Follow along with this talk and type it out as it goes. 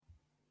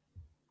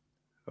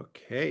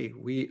Okay,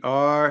 we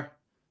are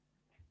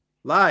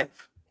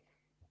live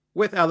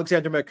with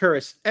Alexander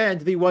Mercouris and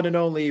the one and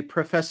only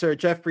Professor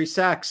Jeffrey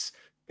Sachs.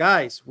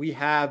 Guys, we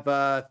have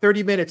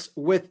 30 minutes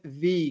with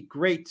the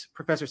great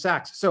Professor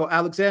Sachs. So,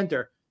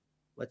 Alexander,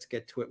 let's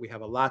get to it. We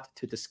have a lot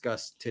to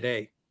discuss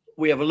today.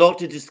 We have a lot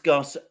to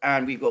discuss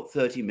and we've got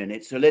 30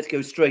 minutes, so let's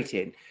go straight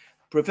in.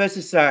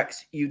 Professor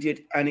Sachs, you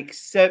did an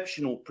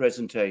exceptional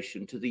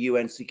presentation to the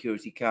UN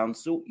Security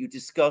Council. You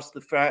discussed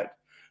the fact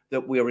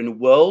that we are in a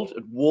world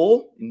at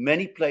war in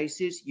many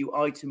places. You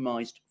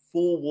itemized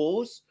 4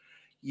 wars.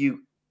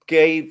 You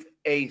gave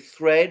a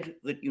thread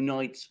that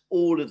unites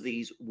all of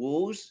these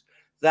wars.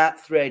 That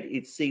thread,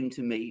 it seemed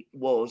to me,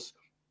 was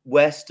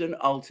Western,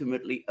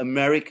 ultimately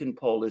American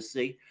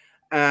policy,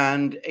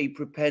 and a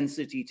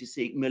propensity to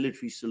seek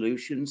military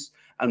solutions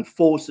and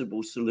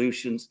forcible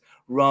solutions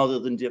rather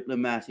than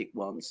diplomatic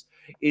ones.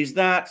 Is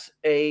that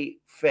a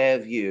fair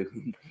view?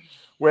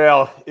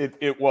 Well,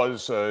 it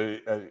was a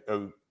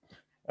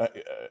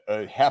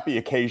happy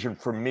occasion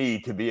for me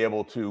to be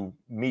able to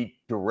meet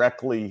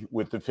directly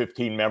with the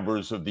 15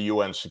 members of the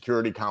UN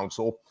Security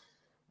Council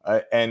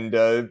and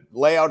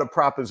lay out a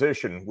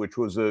proposition, which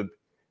was a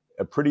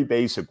pretty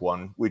basic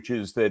one, which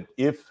is that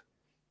if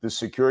the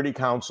Security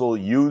Council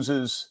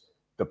uses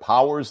the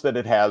powers that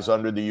it has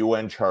under the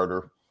UN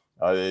Charter,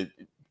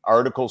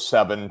 Article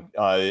 7,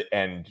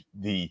 and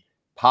the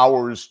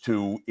powers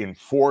to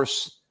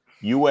enforce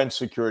UN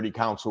Security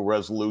Council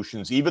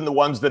resolutions, even the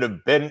ones that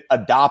have been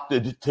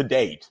adopted to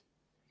date,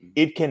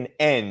 it can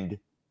end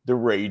the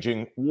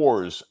raging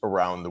wars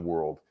around the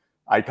world.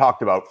 I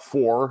talked about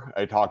 4.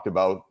 I talked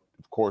about,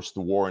 of course, the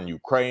war in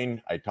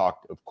Ukraine. I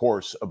talked, of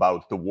course,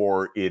 about the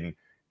war in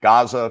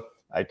Gaza.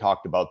 I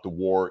talked about the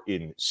war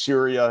in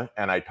Syria,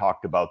 and I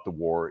talked about the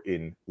war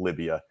in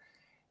Libya.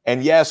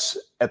 And yes,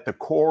 at the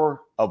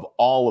core of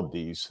all of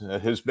these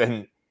has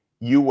been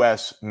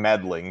U.S.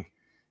 meddling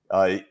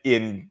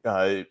in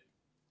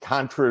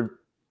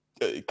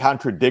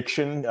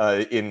contradiction,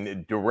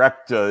 in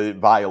direct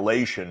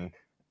violation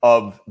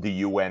of the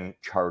UN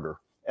Charter.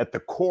 At the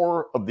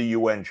core of the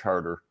UN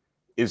Charter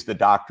is the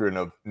doctrine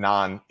of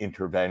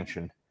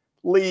non-intervention.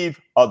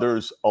 Leave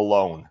others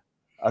alone.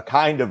 A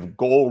kind of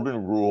golden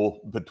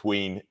rule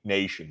between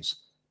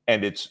nations.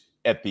 And it's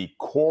at the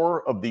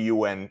core of the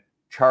UN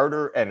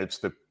Charter, and it's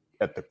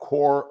at the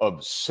core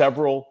of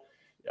several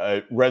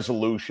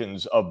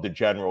resolutions of the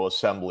General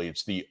Assembly.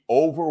 It's the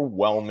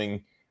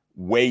overwhelming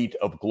weight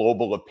of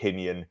global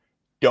opinion.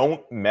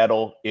 Don't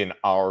meddle in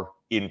our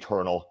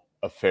internal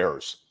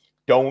affairs.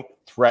 Don't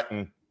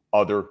threaten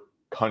other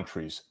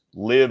countries.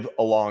 Live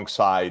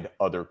alongside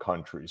other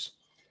countries.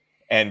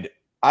 And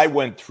I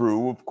went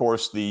through, of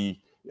course, the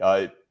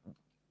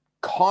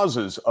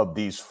causes of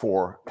these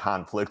 4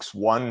 conflicts,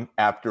 one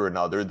after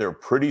another. They're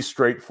pretty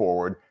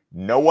straightforward.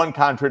 No one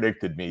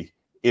contradicted me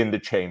in the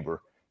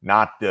chamber,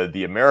 not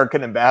the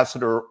American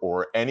ambassador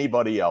or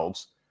anybody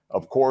else.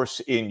 Of course,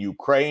 in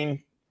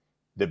Ukraine,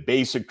 the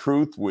basic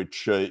truth,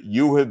 which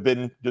you have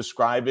been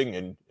describing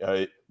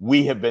and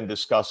we have been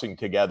discussing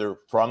together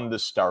from the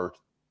start,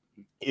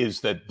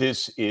 is that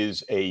this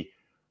is a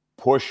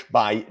push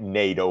by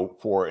NATO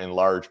for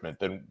enlargement.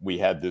 And we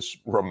had this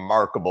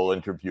remarkable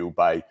interview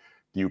by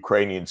the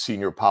Ukrainian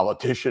senior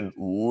politician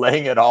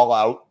laying it all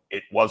out.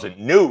 It wasn't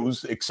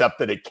news, except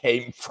that it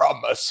came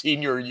from a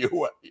senior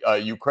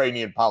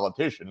Ukrainian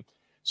politician.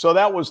 So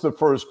that was the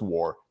first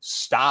war.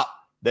 Stop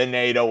the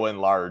NATO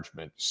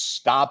enlargement.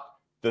 Stop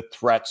the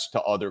threats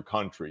to other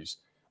countries.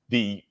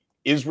 The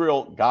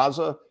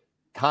Israel-Gaza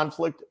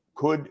conflict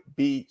could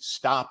be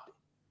stopped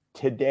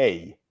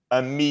today,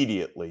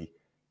 immediately,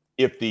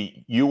 if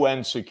the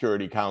UN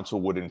Security Council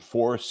would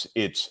enforce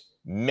its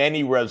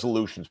many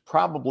resolutions,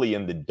 probably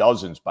in the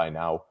dozens by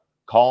now,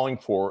 calling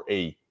for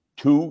a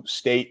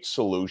 2-state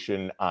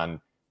solution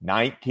on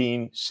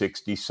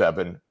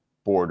 1967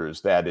 borders.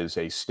 That is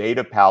a state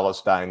of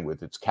Palestine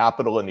with its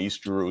capital in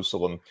East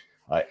Jerusalem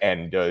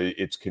and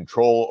its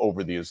control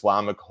over the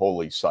Islamic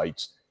holy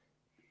sites.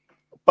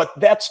 But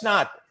that's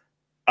not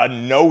a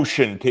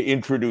notion to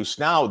introduce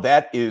now.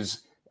 That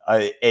is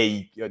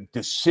a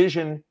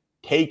decision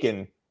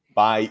taken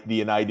by the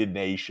United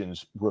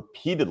Nations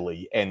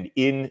repeatedly and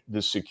in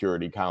the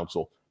Security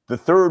Council. The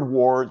third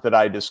war that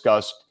I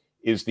discussed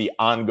is the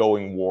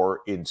ongoing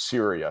war in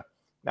Syria.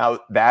 Now,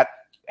 that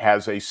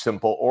has a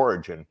simple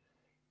origin,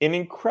 an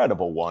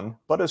incredible one,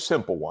 but a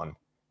simple one.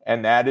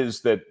 And that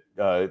is that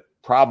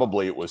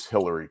probably it was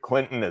Hillary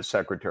Clinton as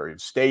Secretary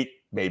of State.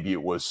 Maybe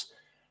it was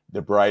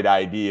the bright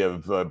idea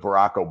of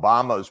Barack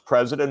Obama as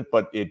president,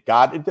 but it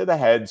got into the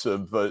heads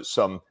of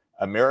some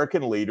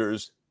American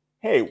leaders.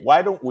 Hey,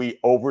 why don't we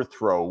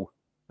overthrow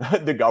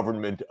the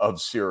government of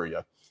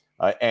Syria?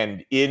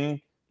 And in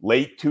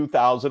late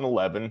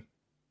 2011,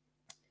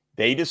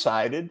 they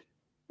decided,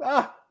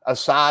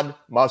 Assad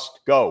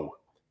must go.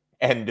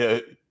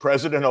 And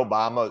President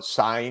Obama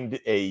signed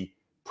a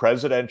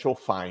presidential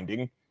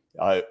finding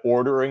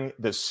ordering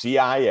the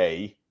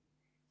CIA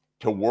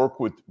to work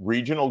with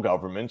regional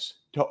governments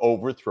to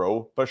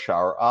overthrow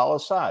Bashar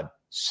al-Assad.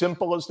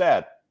 Simple as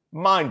that.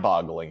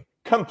 Mind-boggling.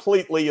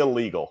 completely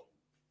illegal.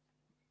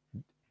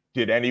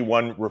 Did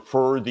anyone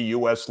refer the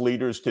U.S.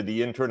 leaders to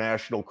the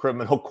International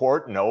Criminal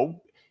Court? No.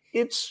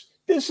 This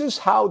is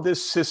how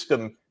this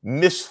system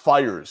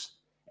misfires.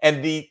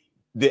 And the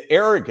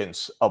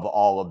arrogance of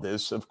all of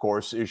this, of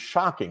course, is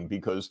shocking,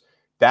 because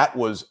that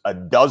was a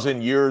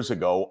dozen years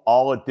ago.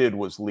 All it did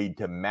was lead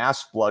to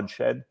mass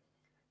bloodshed,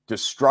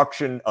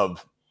 destruction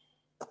of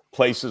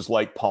places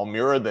like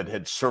Palmyra that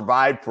had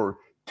survived for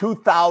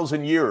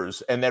 2,000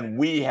 years, and then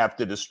we have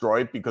to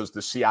destroy it because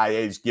the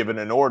CIA's given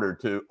an order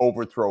to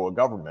overthrow a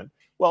government.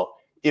 Well,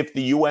 if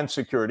the UN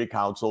Security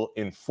Council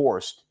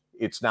enforced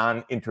its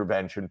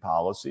non-intervention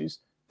policies,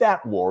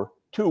 that war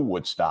too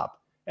would stop.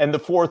 And the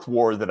fourth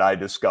war that I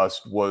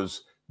discussed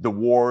was the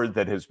war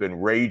that has been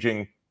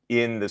raging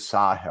in the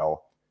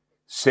Sahel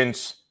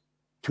since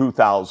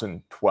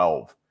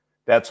 2012.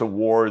 That's a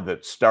war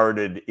that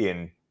started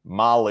in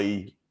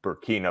Mali,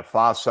 Burkina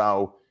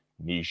Faso,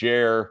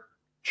 Niger,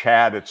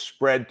 Chad. It's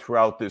spread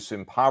throughout this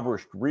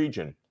impoverished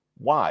region.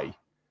 Why?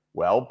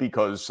 Well,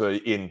 because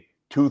in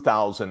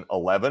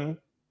 2011,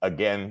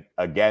 again,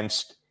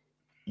 against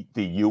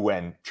the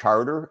UN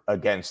Charter,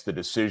 against the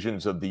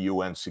decisions of the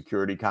UN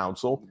Security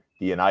Council,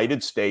 the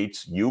United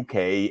States,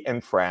 UK,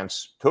 and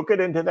France took it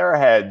into their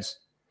heads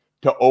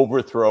to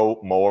overthrow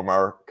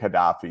Muammar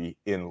Gaddafi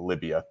in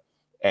Libya.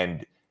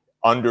 And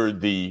under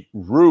the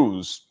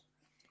ruse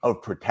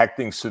of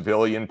protecting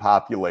civilian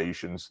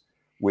populations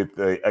with,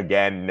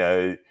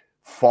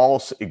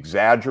 false,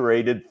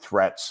 exaggerated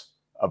threats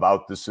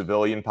about the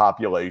civilian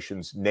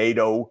populations,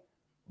 NATO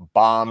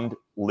bombed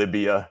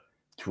Libya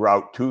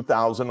throughout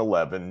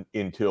 2011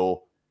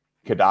 until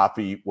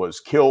Gaddafi was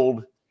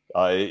killed.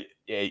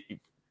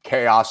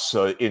 Chaos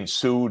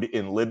ensued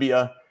in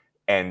Libya,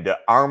 and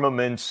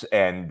armaments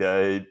and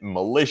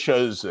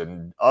militias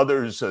and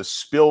others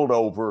spilled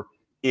over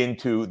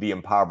into the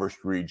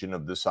impoverished region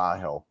of the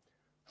Sahel.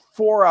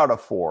 4 out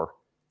of 4.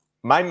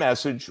 My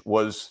message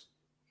was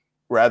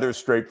rather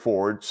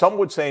straightforward. Some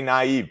would say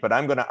naive, but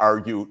I'm going to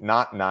argue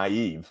not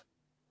naive.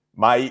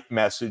 My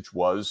message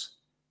was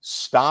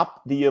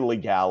stop the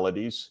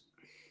illegalities,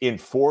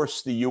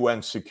 enforce the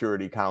UN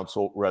Security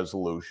Council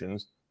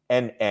resolutions,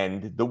 and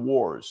end the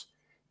wars.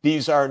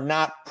 These are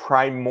not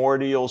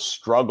primordial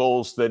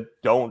struggles that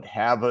don't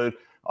have an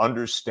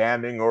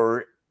understanding,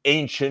 or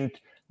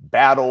ancient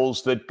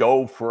battles that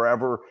go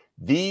forever.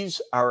 These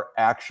are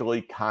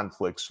actually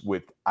conflicts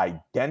with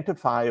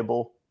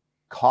identifiable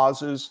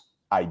causes,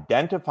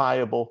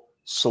 identifiable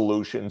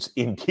solutions,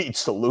 indeed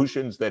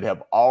solutions that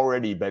have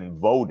already been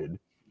voted.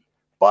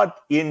 But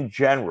in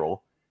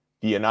general,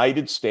 the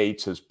United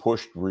States has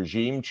pushed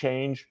regime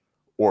change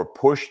or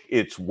pushed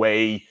its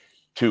way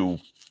to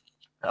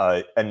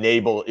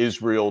enable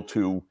Israel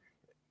to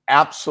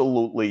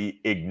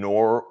absolutely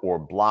ignore or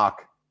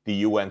block the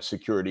UN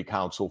Security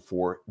Council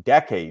for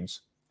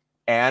decades.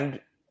 And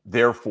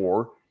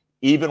therefore,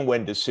 even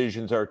when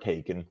decisions are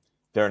taken,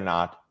 they're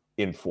not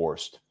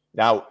enforced.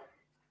 Now,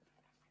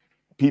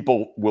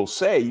 people will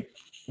say,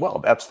 well,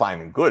 that's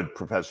fine and good,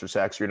 Professor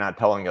Sachs. You're not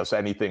telling us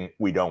anything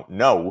we don't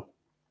know.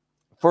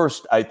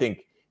 First, I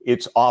think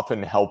it's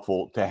often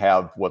helpful to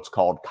have what's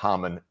called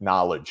common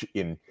knowledge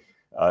in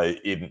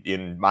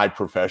my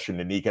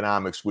profession in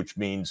economics, which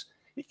means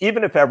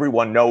even if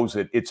everyone knows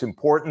it, it's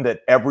important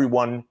that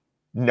everyone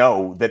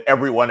know that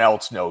everyone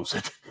else knows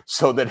it,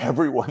 so that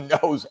everyone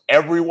knows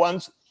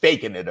everyone's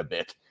faking it a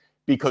bit,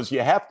 because you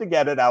have to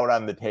get it out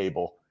on the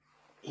table.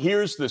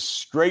 Here's the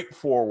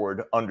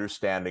straightforward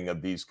understanding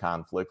of these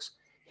conflicts.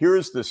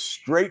 Here's the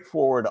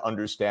straightforward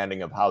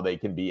understanding of how they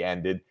can be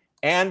ended.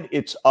 And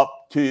it's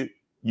up to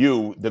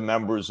you, the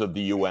members of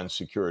the UN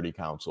Security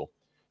Council.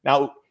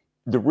 Now,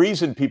 the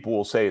reason people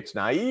will say it's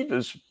naive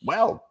is,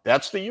 well,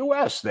 that's the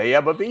US. They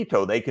have a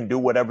veto. They can do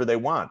whatever they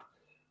want.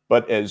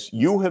 But as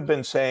you have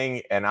been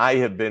saying, and I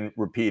have been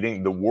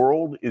repeating, the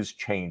world is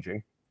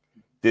changing.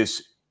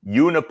 This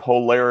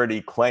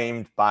unipolarity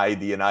claimed by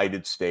the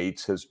United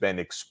States has been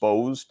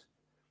exposed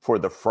for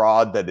the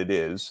fraud that it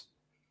is.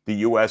 The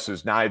US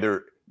is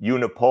neither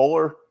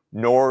unipolar,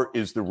 nor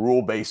is the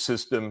rule-based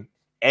system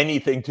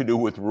anything to do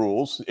with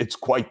rules. It's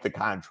quite the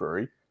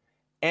contrary.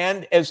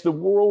 And as the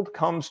world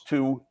comes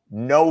to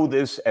know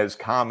this as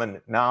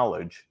common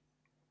knowledge,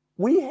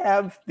 we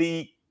have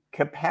the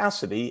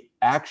capacity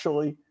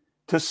actually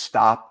to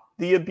stop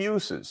the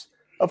abuses.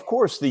 Of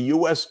course, the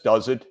US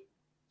does it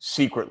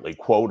secretly,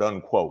 quote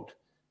unquote.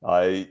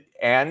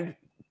 And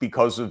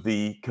because of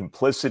the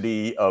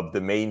complicity of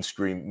the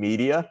mainstream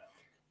media,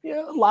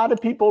 a lot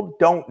of people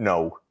don't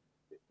know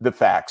the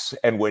facts.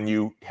 And when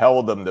you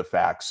tell them the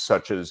facts,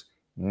 such as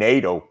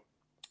NATO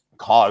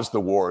caused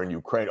the war in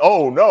Ukraine,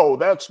 oh, no,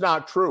 that's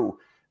not true.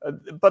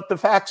 But the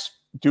facts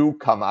do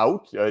come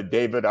out.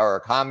 David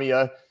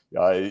Arakhamia,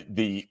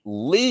 the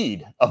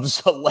lead of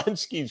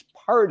Zelensky's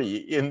party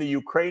in the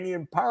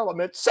Ukrainian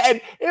parliament,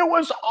 said it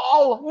was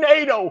all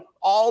NATO.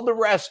 All the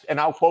rest, and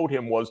I'll quote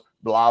him, was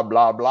blah,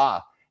 blah,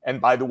 blah.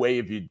 And by the way,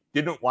 if you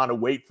didn't want to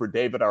wait for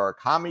David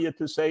Arakhamia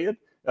to say it,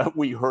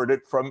 we heard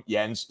it from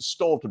Jens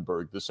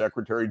Stoltenberg, the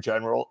Secretary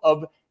General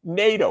of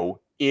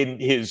NATO, in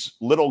his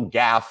little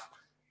gaffe,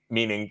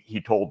 meaning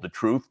he told the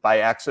truth by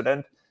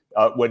accident,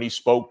 when he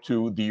spoke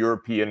to the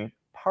European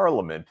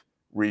Parliament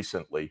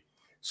recently.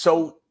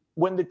 So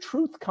when the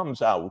truth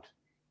comes out,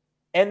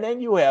 and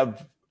then you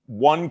have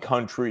one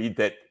country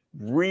that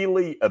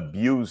really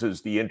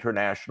abuses the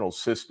international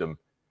system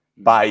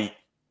by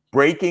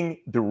breaking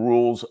the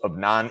rules of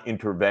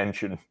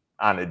non-intervention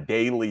on a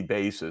daily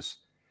basis,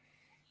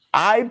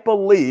 I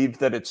believe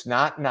that it's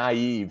not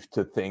naive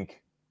to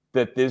think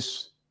that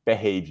this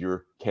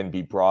behavior can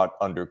be brought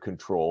under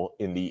control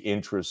in the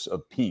interests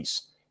of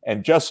peace.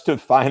 And just to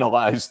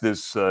finalize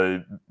this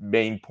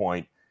main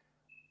point,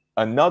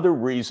 another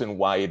reason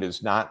why it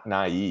is not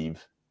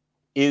naive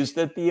is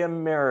that the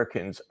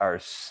Americans are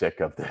sick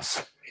of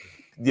this.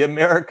 The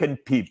American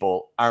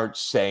people aren't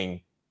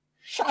saying,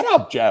 shut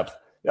up, Jeff,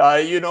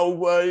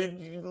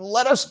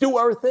 let us do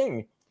our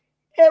thing.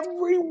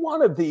 Every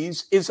one of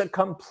these is a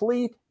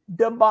complete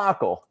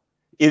debacle.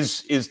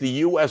 Is the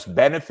U.S.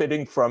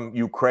 benefiting from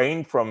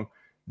Ukraine, from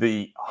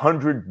the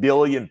 100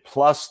 billion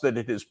plus that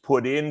it has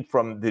put in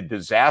from the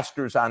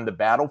disasters on the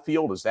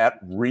battlefield? Is that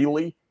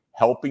really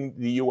helping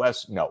the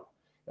U.S.? No.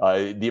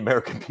 The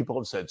American people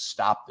have said,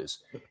 stop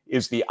this.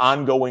 Is the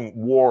ongoing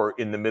war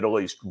in the Middle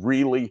East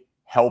really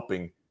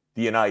helping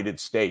the United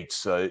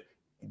States? The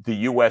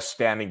U.S.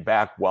 standing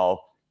back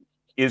while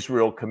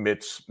Israel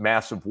commits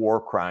massive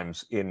war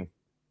crimes in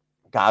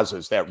Gaza.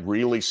 Is that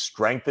really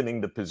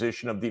strengthening the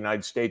position of the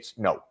United States?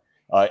 No.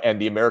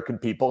 And the American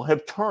people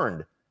have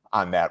turned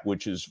on that,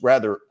 which is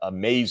rather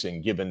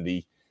amazing given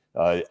the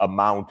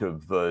amount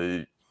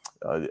of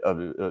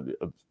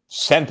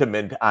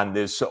sentiment on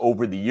this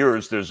over the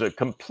years. There's a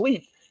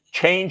complete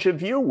change of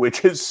view,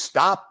 which has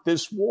stopped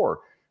this war.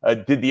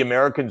 Did the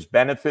Americans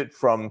benefit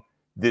from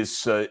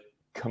this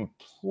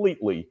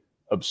completely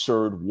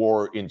absurd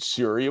war in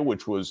Syria,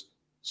 which was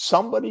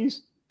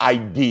somebody's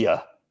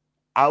idea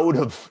out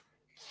of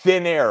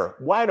thin air?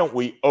 Why don't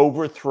we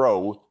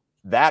overthrow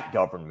that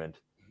government?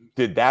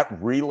 Did that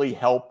really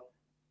help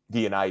the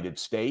United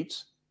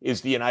States?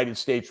 Is the United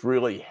States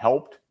really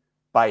helped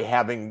by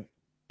having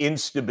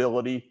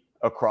instability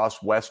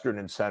across Western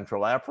and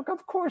Central Africa?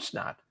 Of course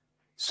not.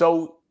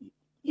 So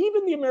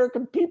even the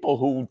American people,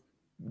 who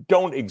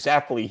don't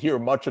exactly hear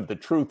much of the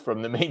truth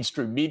from the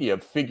mainstream media,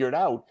 have figured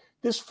out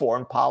this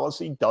foreign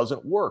policy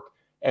doesn't work.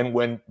 And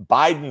when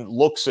Biden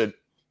looks at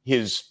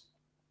his,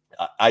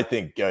 I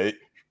think,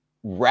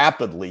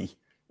 rapidly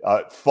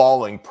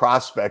falling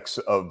prospects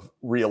of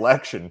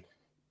reelection,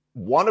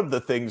 one of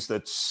the things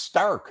that's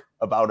stark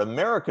about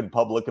American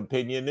public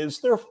opinion is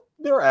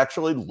they're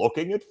actually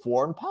looking at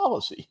foreign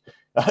policy.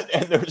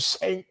 And they're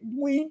saying,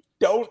 we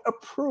don't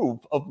approve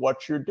of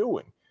what you're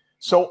doing.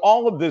 So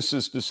all of this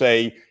is to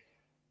say,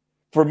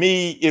 for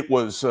me, it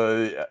was,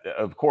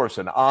 of course,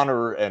 an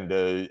honor and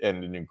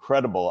an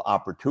incredible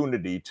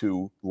opportunity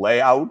to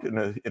lay out in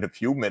a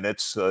few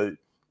minutes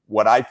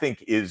what I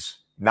think is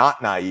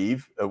not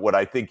naive, what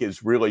I think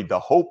is really the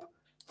hope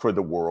for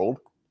the world.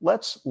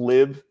 Let's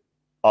live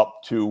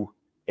up to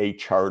a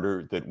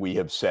charter that we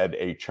have said,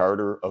 a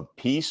charter of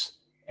peace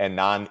and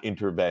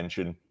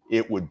non-intervention.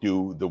 It would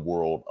do the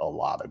world a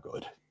lot of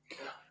good.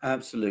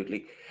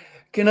 Absolutely.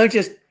 Can I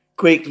just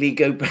quickly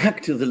go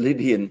back to the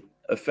Libyan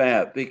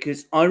affair?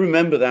 Because I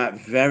remember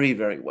that very,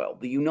 very well.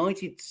 The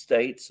United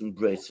States and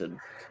Britain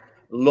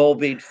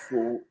lobbied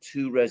for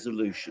two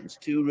resolutions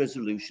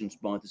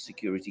by the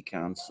Security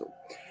Council.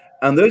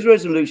 And those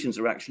resolutions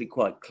are actually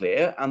quite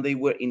clear, and they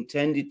were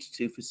intended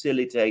to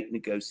facilitate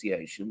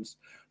negotiations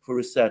for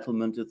a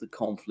settlement of the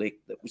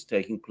conflict that was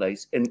taking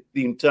place, in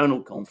the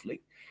internal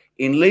conflict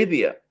in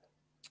Libya.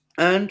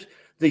 And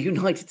the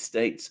United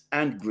States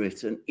and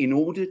Britain, in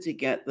order to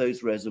get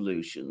those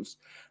resolutions,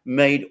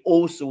 made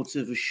all sorts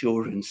of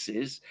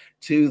assurances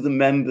to the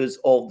members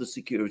of the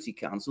Security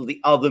Council, the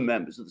other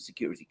members of the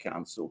Security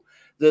Council,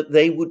 that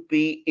they would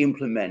be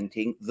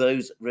implementing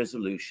those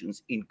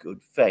resolutions in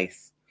good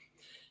faith.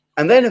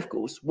 And then, of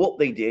course, what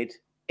they did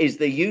is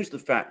they used the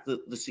fact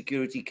that the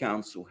Security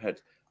Council had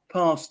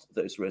passed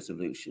those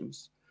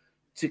resolutions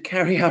to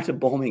carry out a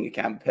bombing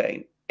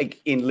campaign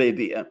in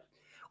Libya,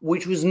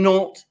 which was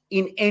not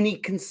in any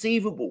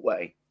conceivable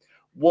way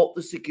what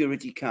the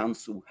Security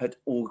Council had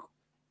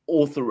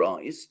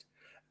authorized.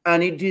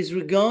 And it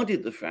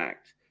disregarded the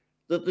fact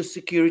that the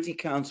Security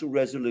Council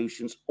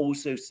resolutions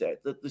also said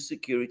that the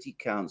Security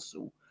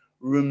Council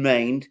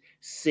remained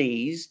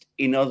seized,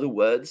 in other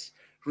words,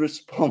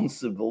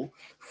 responsible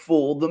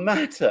for the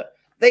matter.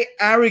 They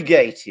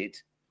arrogated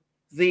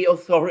the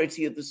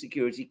authority of the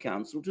Security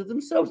Council to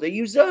themselves. They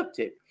usurped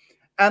it.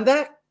 And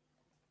that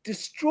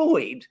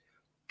destroyed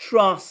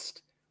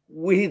trust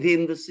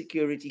within the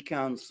Security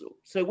Council.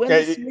 So when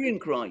the Syrian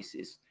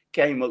crisis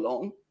came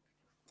along,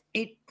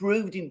 it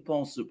proved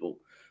impossible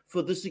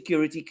for the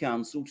Security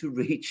Council to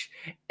reach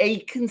a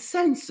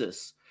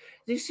consensus.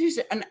 This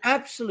is an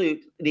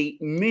absolutely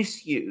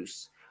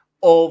misuse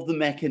of the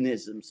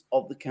mechanisms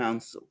of the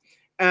Council.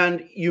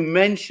 And you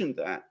mentioned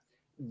that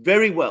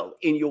very well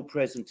in your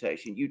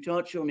presentation. You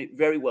touched on it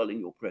very well in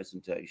your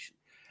presentation.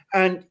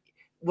 And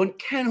one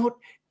cannot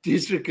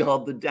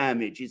disregard the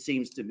damage, it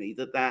seems to me,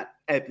 that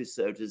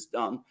episode has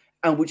done,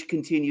 and which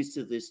continues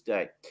to this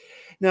day.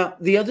 Now,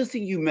 the other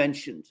thing you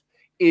mentioned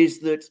is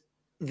that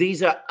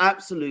these are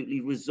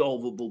absolutely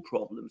resolvable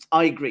problems.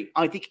 I agree.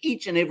 I think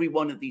each and every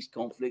one of these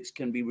conflicts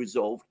can be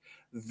resolved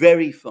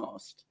very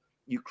fast.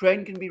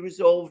 Ukraine can be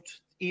resolved.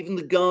 Even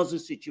the Gaza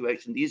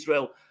situation, the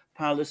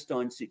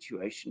Israel-Palestine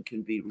situation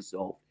can be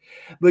resolved.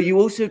 But you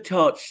also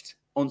touched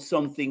on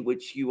something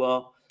which you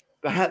are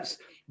perhaps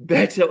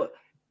better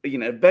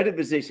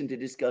positioned to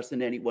discuss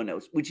than anyone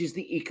else, which is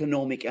the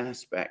economic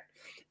aspect.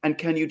 And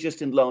can you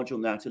just enlarge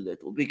on that a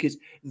little? Because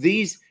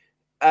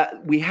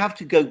we have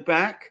to go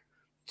back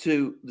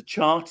to the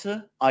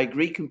Charter. I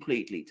agree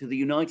completely, to the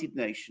United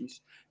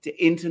Nations,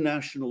 to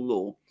international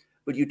law.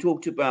 But you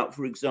talked about,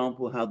 for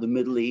example, how the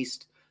Middle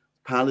East,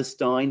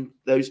 Palestine,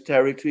 those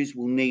territories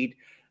will need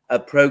a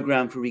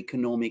program for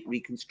economic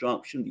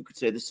reconstruction. You could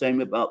say the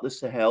same about the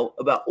Sahel,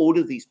 about all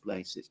of these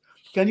places.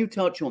 Can you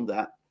touch on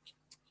that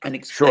and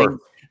explain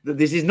that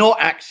this is not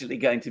actually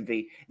going to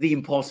be the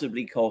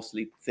impossibly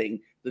costly thing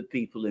that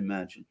people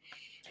imagine?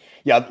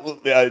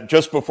 Yeah,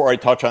 just before I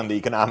touch on the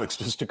economics,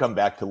 just to come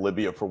back to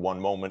Libya for one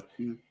moment,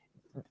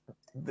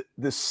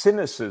 the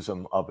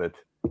cynicism of it,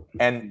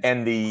 and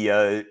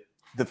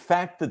the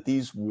fact that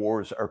these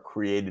wars are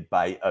created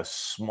by a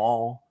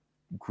small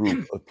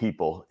group of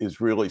people is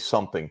really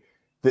something.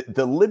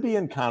 The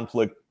Libyan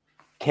conflict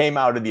came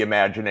out of the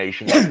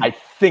imagination, I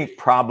think,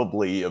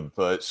 probably of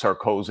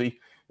Sarkozy,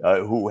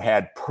 who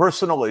had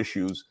personal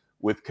issues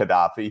with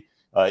Gaddafi.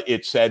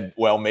 It said,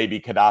 well,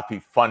 maybe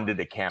Gaddafi funded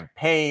a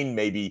campaign,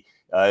 maybe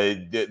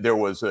there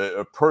was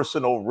a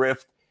personal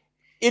rift.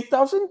 It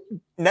doesn't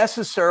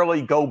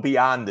necessarily go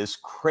beyond this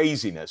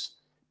craziness,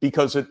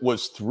 because it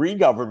was three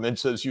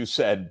governments, as you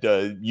said,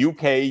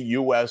 UK,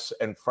 US,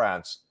 and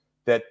France,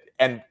 that,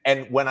 and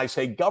when I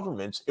say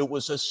governments, it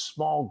was a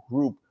small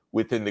group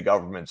within the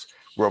governments.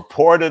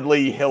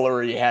 Reportedly,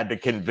 Hillary had to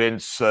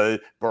convince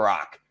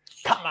Barack,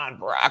 come on,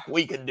 Barack,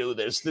 we can do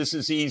this. This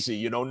is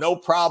easy, no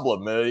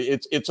problem.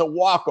 It's a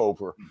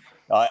walkover.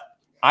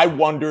 I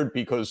wondered,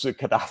 because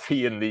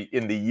Gaddafi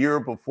in the year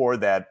before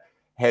that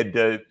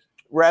had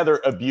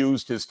rather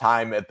abused his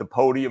time at the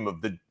podium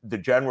of the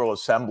General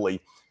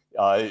Assembly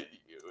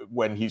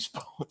when he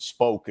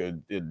spoke.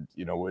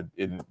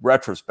 In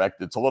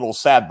retrospect, it's a little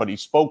sad, but he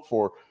spoke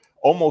for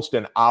almost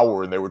an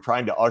hour, and they were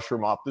trying to usher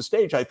him off the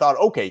stage. I thought,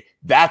 okay,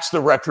 that's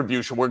the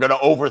retribution. We're going to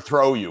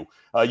overthrow you.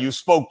 You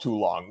spoke too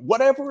long.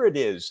 Whatever it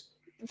is,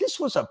 this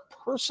was a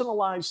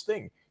personalized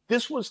thing.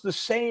 This was the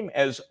same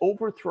as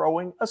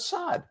overthrowing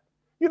Assad.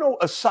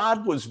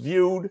 Assad was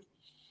viewed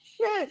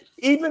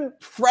even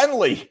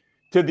friendly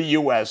to the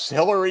U.S.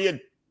 Hillary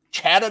had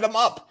chatted him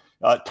up,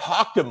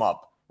 talked him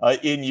up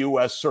in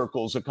U.S.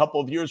 circles a couple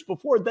of years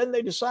before. Then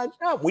they decided,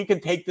 we can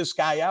take this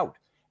guy out.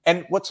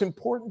 And what's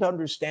important to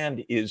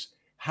understand is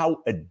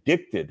how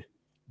addicted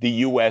the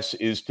U.S.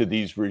 is to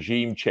these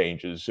regime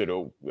changes.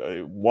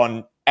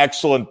 One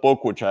excellent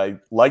book, which I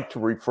like to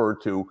refer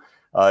to,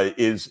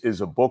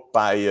 is a book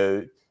by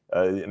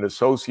an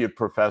associate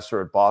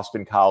professor at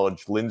Boston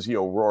College, Lindsay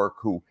O'Rourke,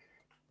 who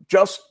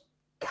just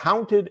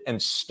counted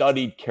and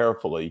studied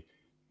carefully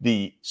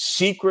the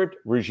secret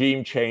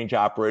regime change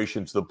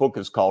operations. The book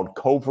is called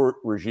Covert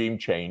Regime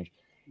Change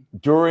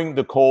during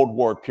the Cold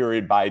War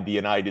period by the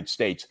United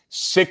States.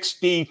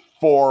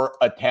 64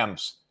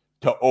 attempts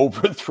to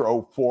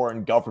overthrow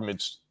foreign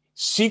governments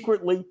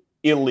secretly,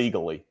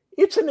 illegally.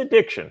 It's an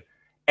addiction.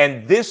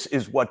 And this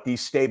is what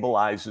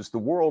destabilizes the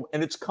world,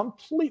 and it's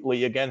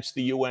completely against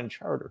the UN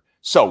Charter.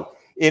 So,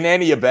 in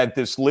any event,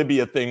 this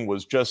Libya thing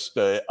was just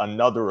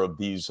another of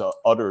these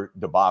utter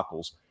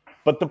debacles.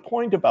 But the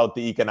point about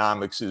the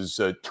economics is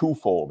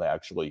twofold,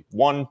 actually.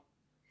 One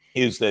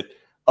is that,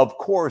 of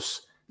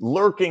course,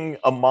 lurking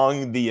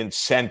among the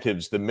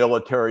incentives, the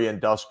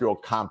military-industrial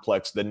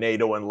complex, the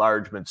NATO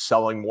enlargement,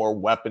 selling more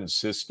weapon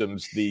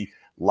systems, the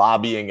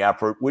lobbying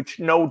effort, which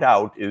no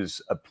doubt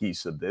is a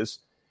piece of this.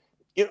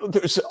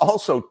 There's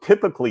also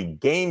typically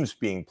games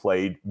being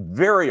played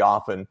very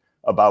often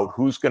about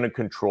who's going to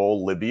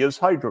control Libya's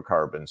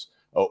hydrocarbons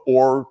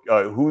or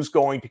who's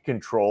going to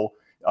control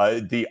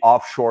the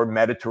offshore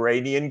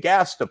Mediterranean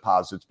gas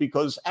deposits,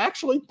 because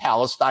actually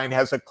Palestine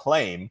has a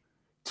claim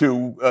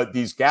to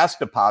these gas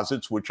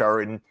deposits, which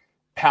are in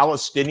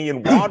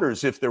Palestinian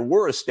waters if there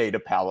were a state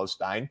of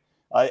Palestine.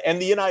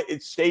 And the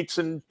United States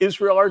and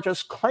Israel are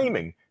just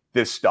claiming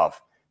this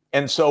stuff.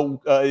 And so,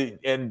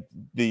 and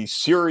the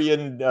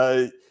Syrian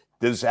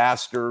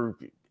disaster,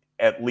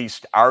 at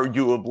least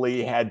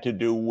arguably, had to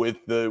do with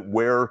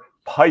where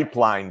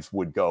pipelines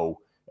would go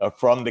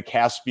from the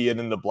Caspian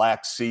and the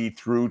Black Sea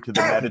through to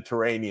the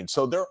Mediterranean.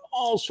 So there are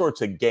all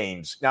sorts of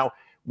games. Now,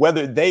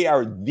 whether they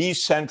are the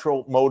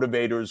central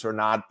motivators or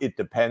not, it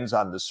depends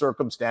on the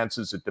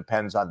circumstances. It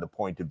depends on the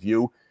point of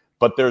view.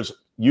 But there's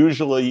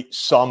usually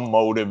some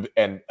motive,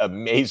 and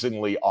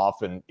amazingly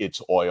often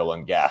it's oil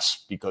and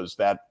gas, because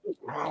that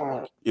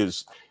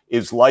is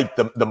like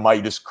the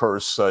Midas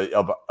curse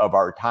of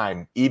our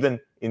time, even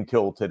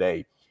until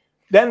today.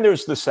 Then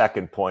there's the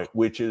second point,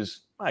 which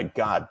is, my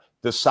God,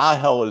 The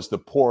Sahel is the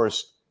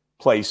poorest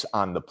place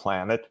on the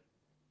planet.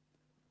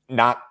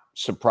 Not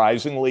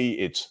surprisingly,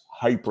 it's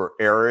hyper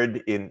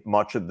arid in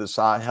much of the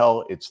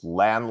Sahel. It's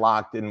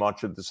landlocked in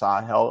much of the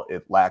Sahel.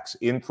 It lacks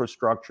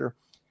infrastructure.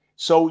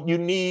 So you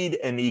need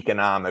an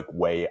economic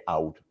way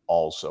out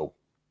also.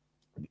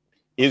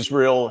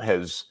 Israel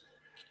has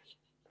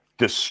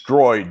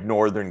destroyed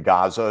northern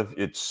Gaza.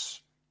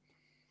 It's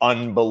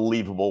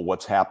unbelievable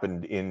what's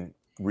happened in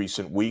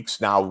recent weeks.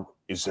 Now,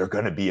 is there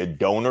going to be a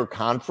donor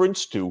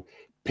conference to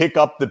pick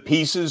up the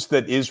pieces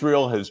that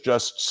Israel has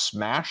just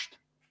smashed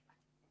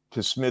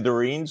to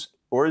smithereens?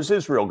 Or is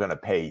Israel going to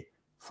pay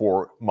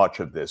for much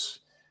of this?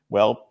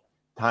 Well,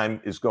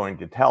 time is going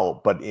to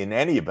tell. But in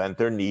any event,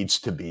 there needs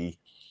to be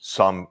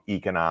some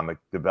economic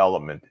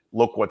development.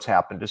 Look what's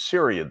happened to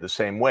Syria the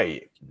same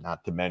way,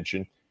 not to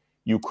mention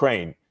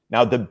Ukraine.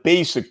 Now, the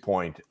basic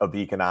point of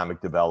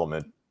economic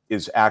development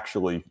is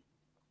actually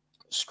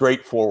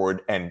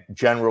straightforward and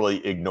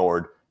generally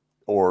ignored,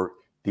 or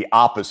the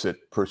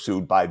opposite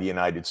pursued by the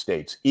United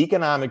States.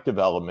 Economic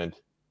development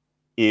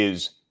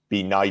is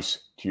be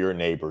nice to your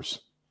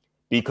neighbors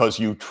because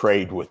you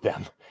trade with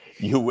them.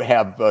 You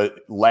have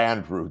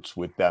land routes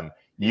with them.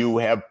 You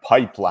have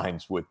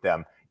pipelines with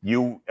them.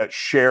 You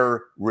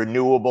share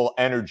renewable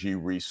energy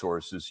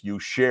resources. You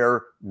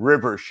share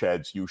river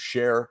sheds. You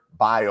share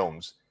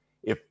biomes.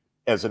 If,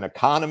 as an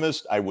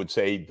economist, I would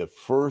say the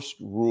first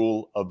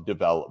rule of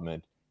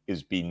development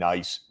is be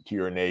nice to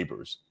your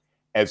neighbors.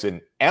 As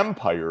an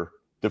empire,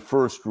 the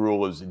first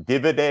rule is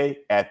divide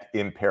et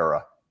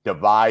impera,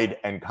 divide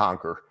and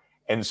conquer.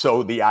 And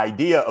so the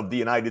idea of the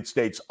United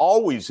States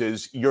always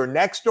is your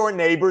next door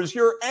neighbor's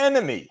your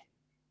enemy.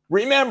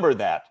 Remember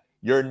that.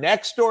 Your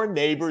next door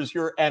neighbor's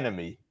your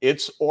enemy.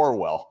 It's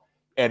Orwell.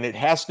 And it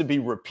has to be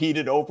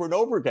repeated over and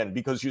over again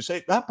because you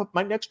say, but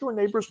my next door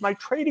neighbor's my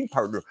trading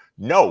partner.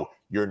 No,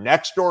 your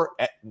next door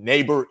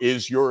neighbor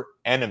is your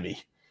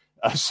enemy.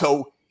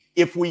 So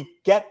if we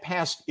get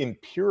past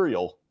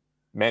imperial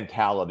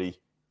mentality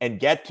and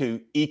get to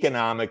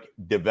economic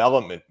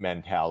development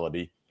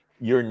mentality,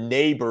 your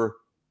neighbor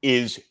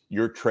is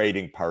your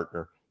trading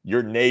partner.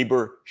 Your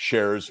neighbor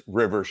shares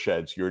river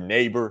sheds. Your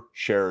neighbor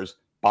shares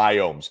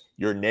biomes.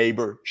 Your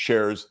neighbor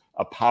shares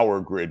a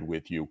power grid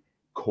with you.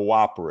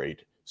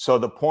 Cooperate. So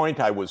the point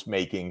I was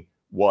making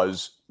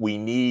was we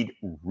need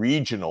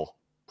regional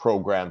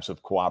programs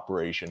of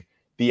cooperation.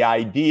 The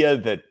idea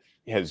that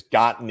has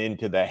gotten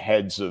into the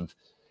heads of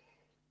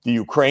the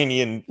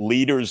Ukrainian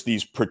leaders,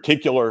 these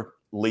particular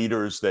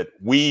leaders, that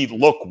we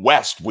look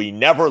west, we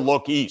never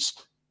look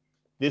east.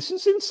 This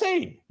is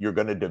insane. You're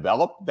going to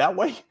develop that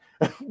way?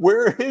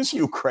 Where is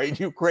Ukraine?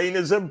 Ukraine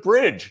is a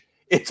bridge.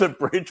 It's a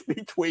bridge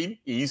between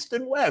east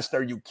and west.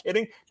 Are you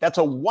kidding? That's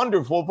a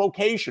wonderful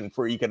vocation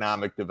for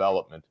economic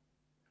development.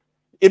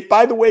 It,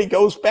 by the way,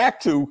 goes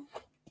back to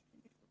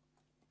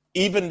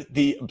even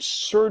the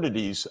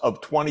absurdities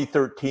of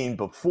 2013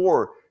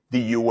 before the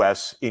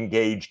U.S.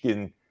 engaged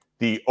in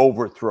the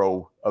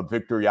overthrow of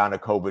Viktor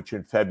Yanukovych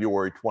in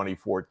February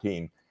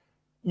 2014.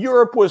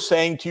 Europe was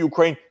saying to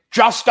Ukraine,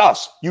 just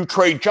us. You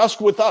trade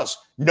just with us.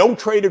 No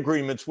trade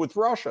agreements with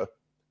Russia.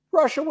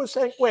 Russia was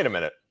saying, wait a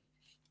minute.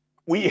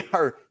 We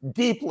are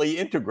deeply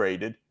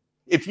integrated.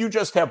 If you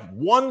just have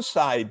one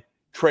side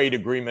trade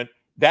agreement,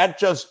 that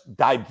just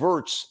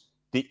diverts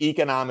the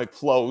economic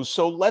flows.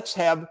 So let's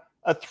have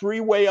a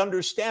three-way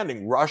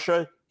understanding,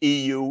 Russia,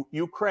 EU,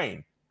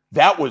 Ukraine.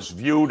 That was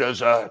viewed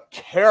as a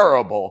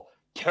terrible,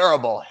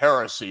 terrible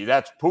heresy.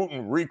 That's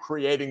Putin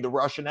recreating the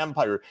Russian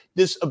Empire.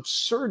 This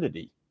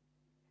absurdity.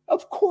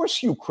 Of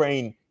course,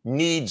 Ukraine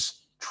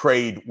needs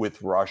trade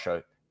with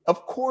Russia.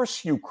 Of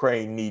course,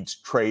 Ukraine needs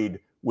trade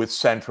with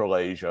Central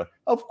Asia.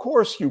 Of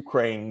course,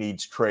 Ukraine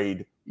needs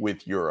trade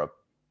with Europe.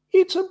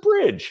 It's a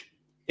bridge.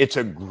 It's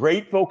a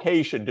great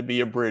vocation to be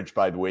a bridge,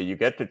 by the way. You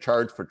get to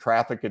charge for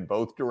traffic in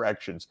both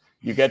directions.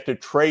 You get to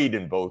trade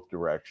in both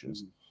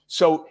directions.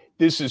 So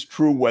this is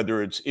true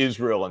whether it's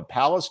Israel and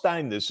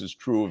Palestine. This is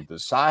true of the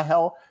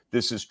Sahel.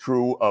 This is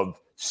true of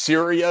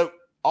Syria.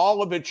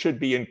 All of it should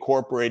be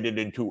incorporated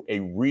into a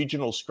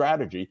regional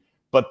strategy.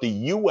 But the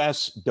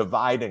U.S.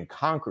 divide and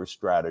conquer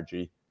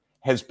strategy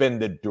has been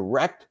the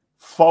direct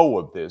foe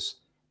of this.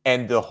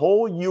 And the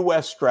whole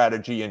U.S.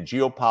 strategy and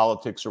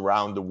geopolitics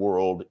around the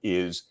world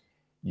is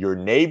your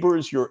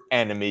neighbor's your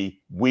enemy.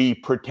 We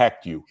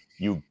protect you.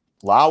 You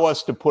allow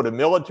us to put a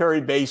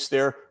military base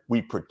there.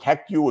 We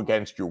protect you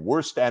against your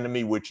worst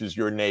enemy, which is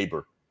your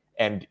neighbor.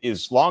 And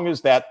as long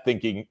as that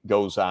thinking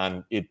goes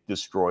on, it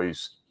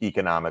destroys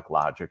economic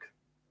logic.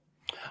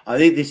 I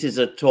think this is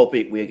a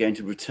topic we're going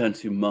to return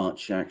to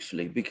much,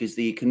 actually, because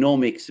the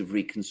economics of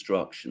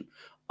reconstruction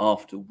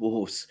after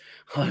wars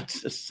are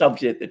a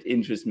subject that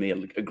interests me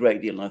a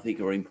great deal and I think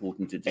are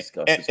important to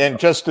discuss. And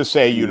just to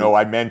say, you know,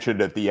 I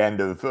mentioned at the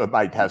end of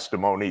my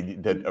testimony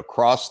that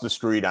across the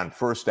street on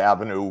First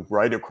Avenue,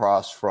 right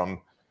across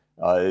from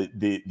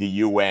the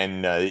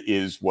UN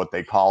is what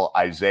they call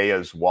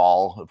Isaiah's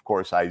Wall. Of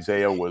course,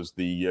 Isaiah was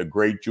the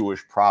great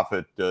Jewish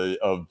prophet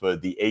of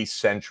the 8th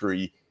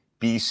century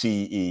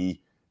BCE.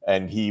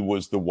 And he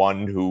was the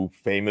one who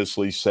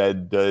famously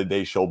said,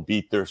 they shall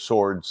beat their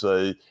swords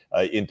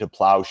into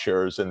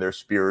plowshares and their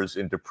spears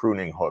into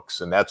pruning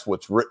hooks. And that's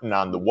what's written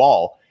on the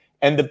wall.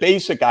 And the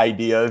basic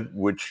idea,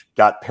 which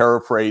got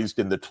paraphrased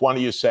in the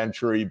 20th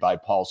century by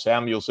Paul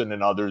Samuelson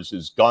and others,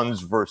 is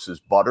guns versus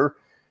butter.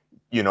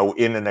 You know,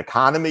 in an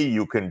economy,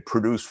 you can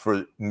produce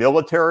for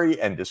military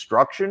and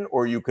destruction,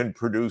 or you can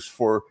produce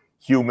for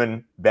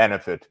human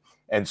benefit.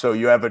 And so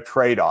you have a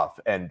trade-off.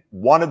 And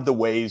one of the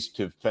ways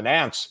to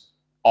finance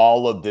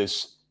all of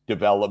this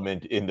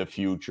development in the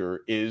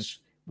future is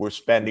we're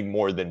spending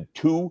more than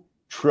 $2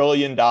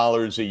 trillion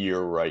a year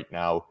right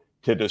now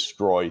to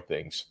destroy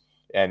things.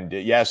 And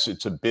yes,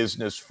 it's a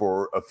business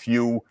for a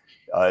few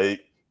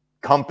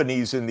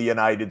companies in the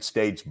United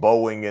States,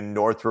 Boeing and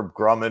Northrop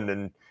Grumman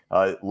and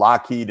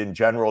Lockheed and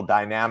General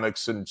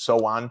Dynamics and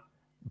so on.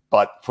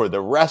 But for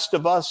the rest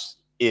of us,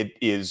 it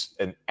is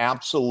an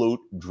absolute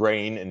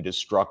drain and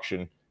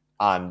destruction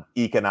on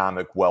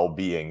economic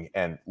well-being.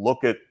 And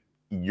look at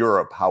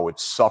Europe, how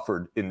it's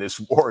suffered in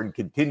this war and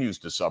continues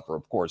to suffer.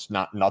 Of course,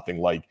 nothing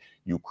like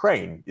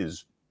Ukraine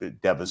is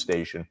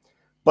devastation.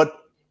 But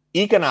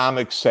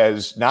economics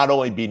says not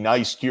only be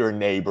nice to your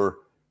neighbor,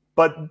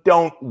 but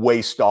don't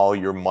waste all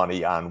your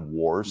money on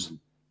wars,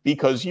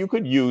 because you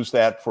could use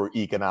that for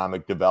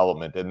economic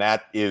development. And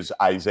that is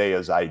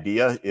Isaiah's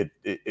idea.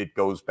 It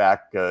goes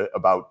back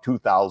about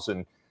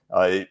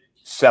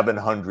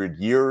 2,700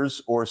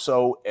 years or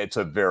so. It's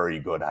a very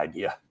good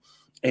idea.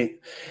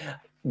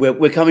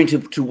 We're coming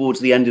towards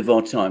the end of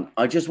our time.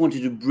 I just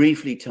wanted to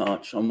briefly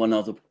touch on one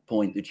other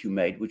point that you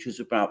made, which was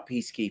about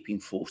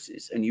peacekeeping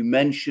forces. And you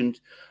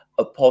mentioned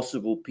a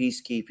possible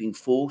peacekeeping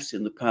force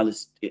in the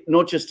Palestine,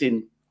 not just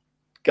in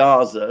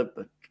Gaza,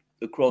 but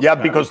across. Yeah,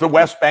 because the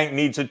West Bank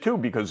needs it too,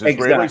 because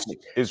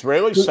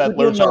Israeli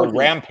settlers are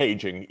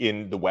rampaging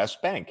in the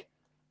West Bank.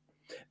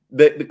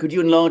 But could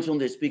you enlarge on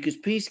this? Because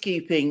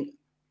peacekeeping,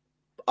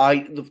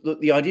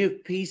 the idea of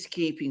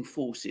peacekeeping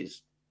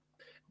forces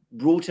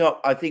brought up,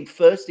 I think,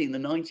 firstly in the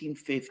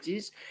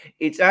 1950s.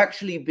 It's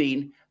actually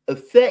been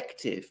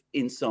effective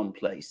in some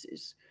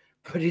places,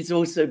 but it's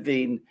also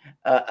been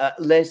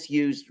less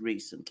used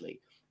recently.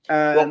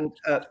 And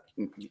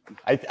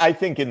I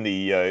think in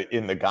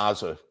the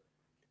Gaza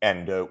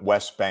and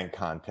West Bank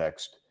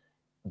context,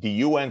 the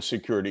UN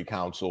Security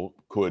Council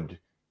could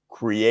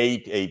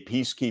create a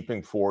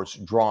peacekeeping force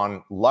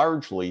drawn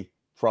largely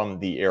from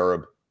the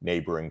Arab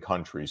neighboring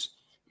countries,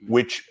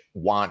 which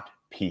want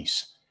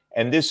peace.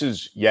 And this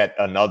is yet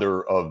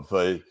another of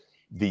the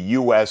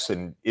US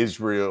and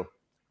Israel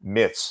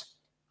myths.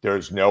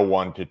 There's no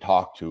one to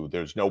talk to.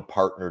 There's no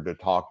partner to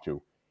talk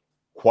to.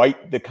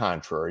 Quite the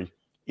contrary.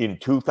 In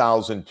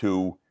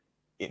 2002,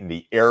 in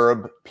the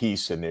Arab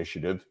Peace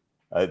Initiative,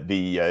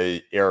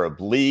 the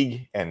Arab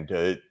League and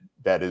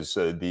that is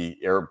the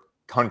Arab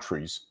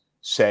countries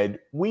said,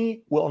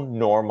 we will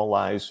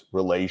normalize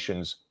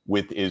relations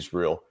with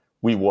Israel.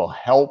 We will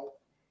help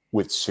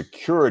with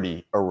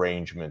security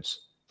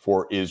arrangements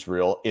for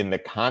Israel in the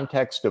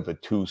context of a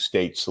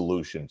two-state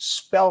solution,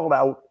 spelled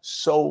out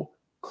so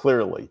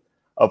clearly.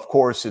 Of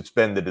course, it's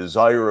been the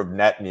desire of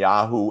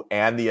Netanyahu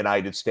and the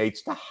United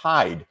States to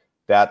hide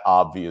that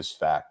obvious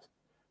fact.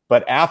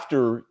 But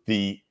after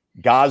the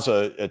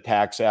Gaza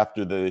attacks,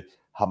 after the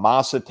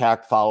Hamas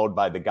attack followed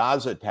by the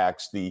Gaza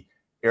attacks, the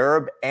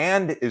Arab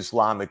and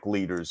Islamic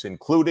leaders,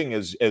 including,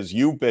 as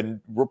you've been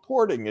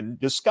reporting and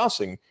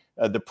discussing,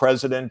 the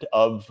president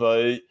of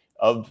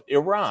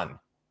Iran,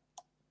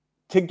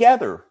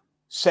 together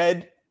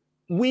said,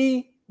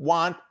 we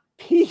want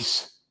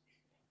peace.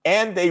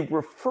 And they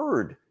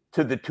referred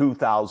to the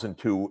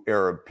 2002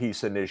 Arab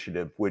Peace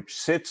Initiative, which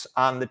sits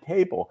on the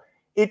table.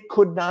 It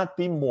could not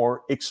be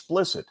more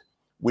explicit,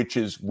 which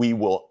is we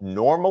will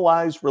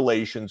normalize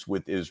relations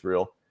with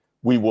Israel.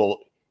 We will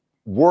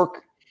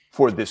work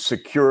for the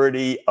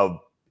security of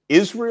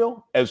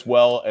Israel as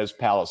well as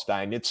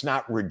Palestine. It's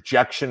not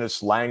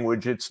rejectionist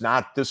language. It's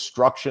not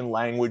destruction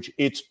language.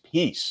 It's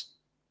peace.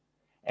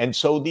 And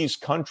so these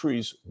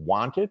countries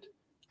want it.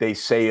 They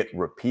say it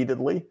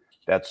repeatedly.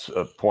 That's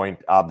a point,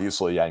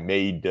 obviously, I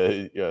made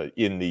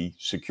in the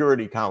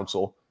Security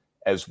Council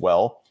as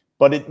well.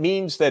 But it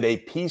means that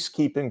a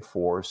peacekeeping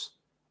force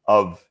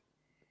of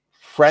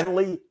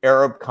friendly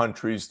Arab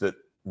countries that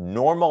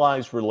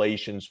normalize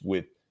relations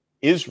with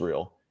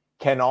Israel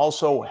can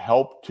also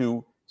help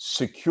to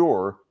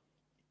secure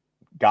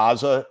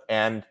Gaza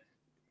and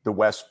the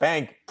West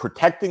Bank,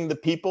 protecting the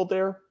people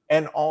there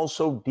and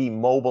also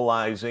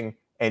demobilizing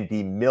and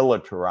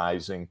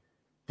demilitarizing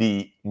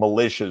the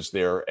militias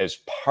there as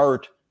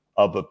part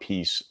of a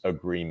peace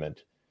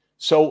agreement.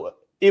 So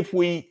if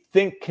we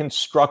think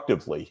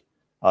constructively,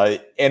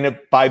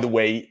 by the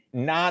way,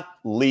 not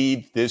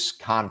leave this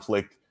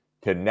conflict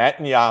to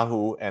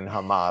Netanyahu and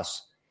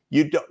Hamas,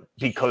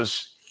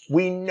 because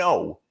we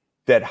know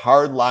that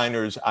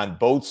hardliners on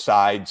both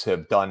sides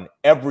have done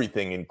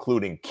everything,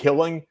 including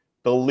killing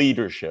the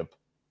leadership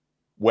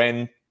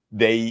when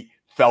they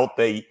felt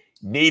they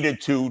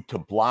needed to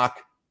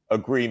block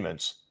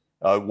agreements,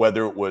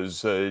 whether it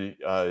was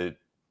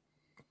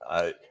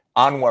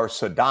Anwar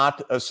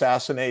Sadat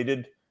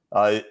assassinated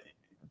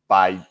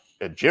by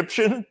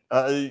Egyptian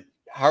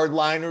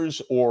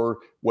hardliners, or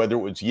whether it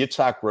was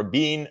Yitzhak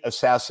Rabin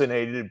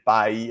assassinated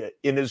by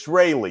an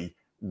Israeli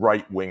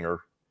right-winger.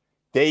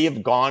 They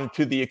have gone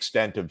to the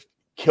extent of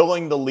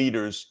killing the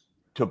leaders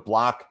to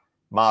block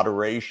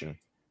moderation.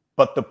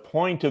 But the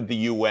point of the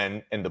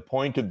UN and the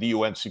point of the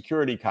UN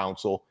Security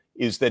Council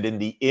is that in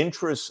the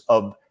interests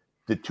of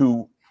the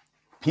two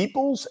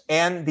peoples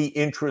and the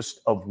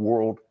interest of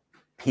world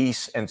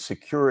peace and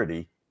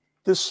security,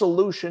 the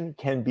solution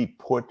can be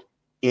put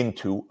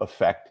into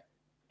effect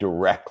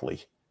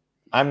directly.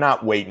 I'm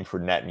not waiting for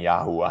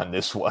Netanyahu on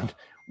this one.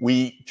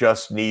 We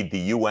just need the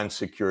UN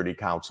Security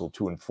Council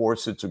to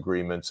enforce its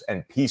agreements,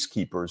 and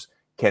peacekeepers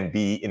can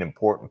be an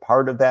important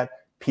part of that.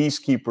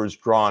 Peacekeepers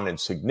drawn in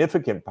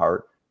significant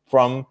part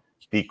from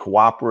the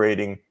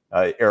cooperating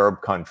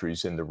Arab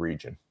countries in the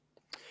region.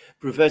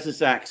 Professor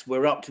Sachs,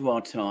 we're up to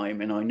our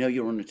time, and I know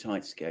you're on a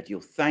tight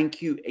schedule.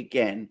 Thank you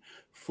again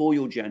for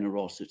your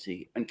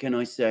generosity. And can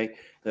I say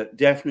that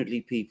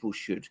definitely people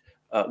should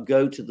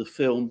go to the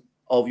film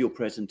of your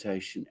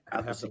presentation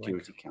at the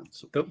Security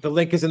Council. The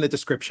link is in the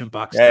description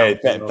box. Hey,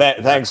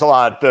 thanks a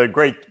lot.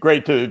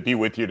 Great to be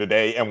with you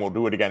today, and we'll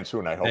do it again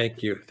soon, I hope.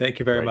 Thank you. Thank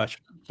you very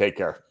much. Take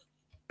care.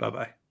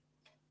 Bye-bye.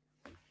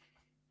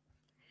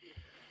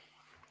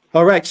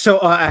 All right, so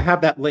I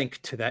have that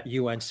link to that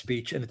UN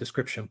speech in the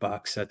description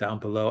box down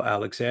below.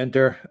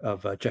 Alexander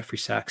of Jeffrey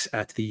Sachs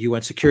at the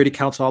UN Security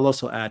Council. I'll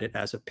also add it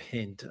as a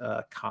pinned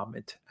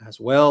comment as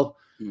well.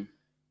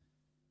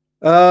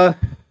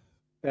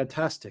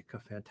 Fantastic, a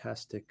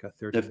fantastic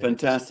 30 minutes.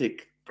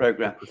 Fantastic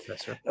program.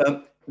 Professor.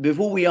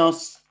 Before we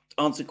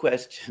answer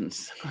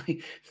questions, I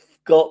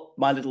got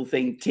my little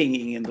thing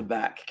tinging in the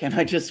back. Can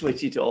I just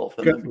switch it off?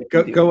 And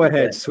go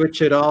ahead,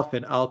 switch it off,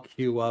 and I'll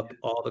queue up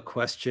all the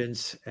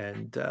questions,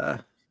 and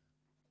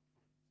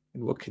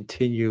we'll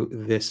continue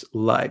this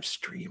live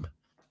stream.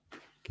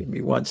 Give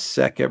me 1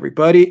 sec,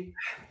 everybody,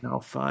 and I'll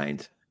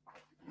find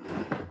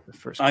the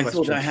first question. I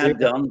thought I had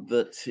done,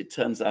 but it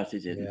turns out it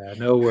didn't. Yeah,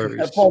 no worries.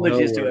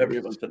 Apologies to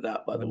everyone for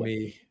that, by the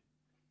way.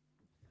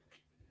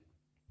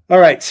 All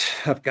right,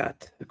 I've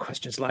got the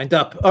questions lined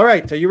up. All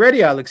right, are you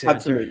ready, Alexander?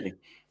 Absolutely.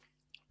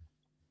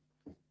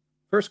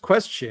 First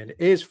question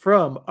is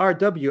from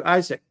R.W.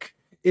 Isaac.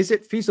 Is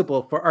it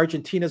feasible for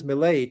Argentina's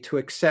Milei to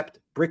accept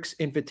BRICS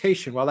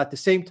invitation while at the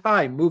same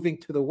time moving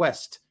to the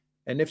West?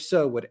 And if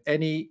so, would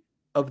any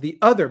of the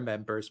other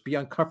members be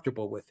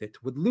uncomfortable with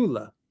it? Would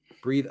Lula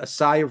breathe a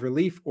sigh of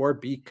relief or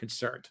be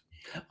concerned?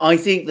 I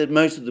think that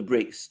most of the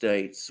BRICS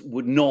states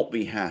would not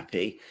be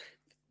happy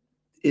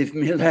if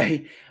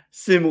Milei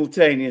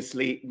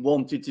simultaneously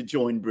wanted to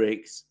join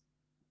BRICS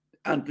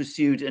and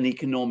pursued an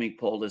economic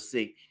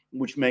policy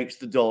which makes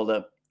the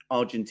dollar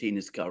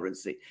Argentina's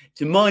currency.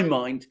 To my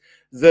mind,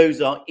 those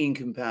are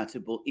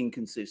incompatible,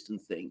 inconsistent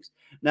things.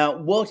 Now,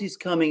 what is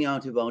coming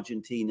out of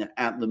Argentina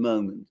at the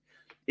moment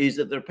is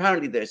that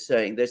they're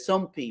saying there's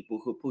some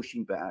people who are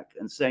pushing back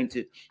and saying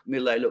to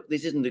Milei, look,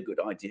 this isn't a good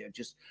idea,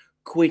 just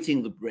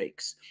quitting the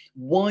BRICS.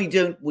 Why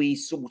don't we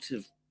sort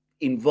of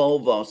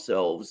involve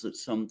ourselves at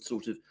some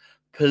sort of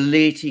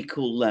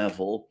political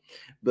level,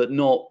 but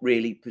not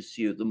really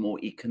pursue the more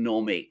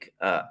economic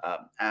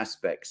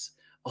aspects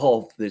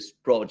of this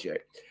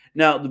project?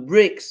 Now, the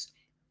BRICS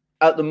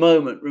at the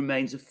moment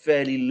remains a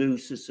fairly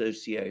loose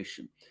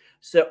association.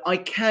 So I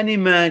can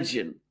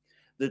imagine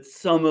that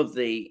some of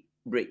the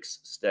BRICS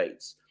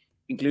states,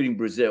 including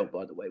Brazil,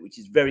 by the way, which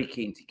is very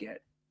keen to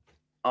get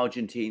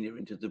Argentina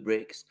into the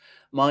BRICS,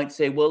 might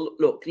say, well,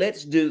 look,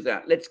 let's do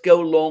that. Let's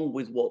go along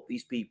with what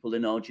these people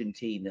in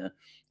Argentina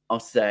are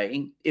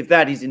saying, if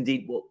that is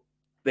indeed what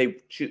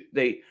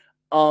they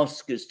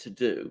ask us to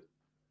do,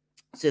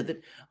 so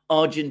that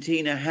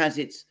Argentina has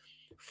its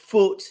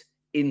foot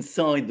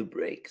inside the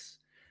BRICS,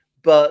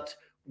 but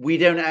we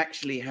don't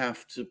actually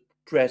have to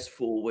press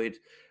forward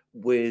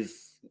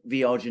with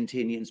the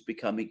Argentinians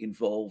becoming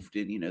involved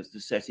in, the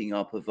setting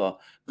up of our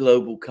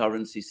global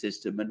currency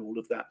system and all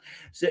of that.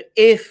 So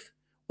if,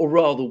 or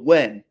rather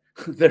when,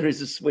 there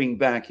is a swing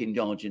back in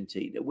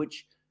Argentina,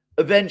 which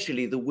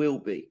eventually there will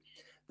be,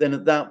 then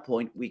at that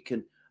point we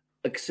can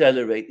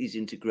accelerate these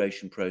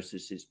integration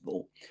processes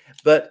more.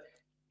 But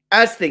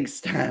as things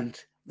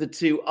stand, the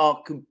two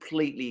are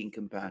completely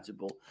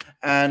incompatible.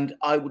 And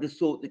I would have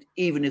thought that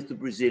even if the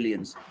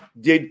Brazilians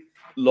did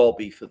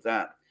lobby for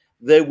that,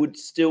 there would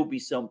still be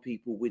some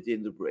people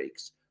within the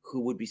BRICS who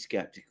would be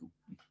skeptical.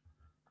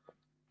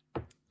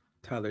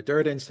 Tyler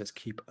Durden says,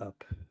 keep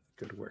up.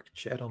 Good work,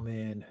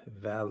 gentlemen.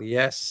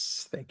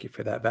 Valies, thank you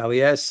for that,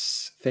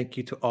 Valies. Thank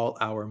you to all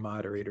our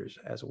moderators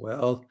as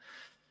well.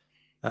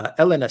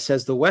 Elena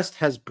says, the West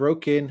has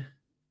broken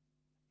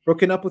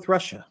up with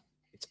Russia.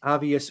 It's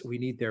obvious we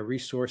need their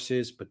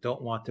resources, but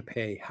don't want to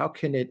pay. How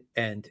can it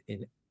end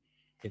in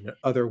an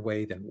other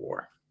way than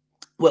war?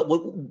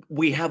 Well,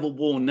 we have a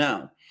war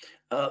now.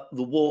 The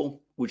war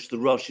which the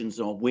Russians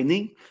are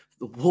winning,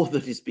 the war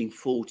that is being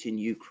fought in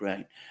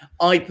Ukraine.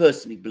 I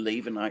personally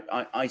believe, and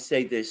I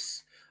say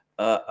this,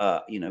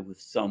 with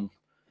some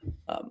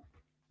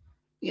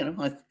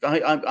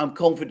I'm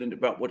confident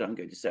about what I'm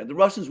going to say. The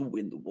Russians will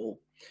win the war.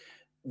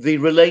 The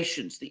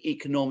relations, the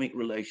economic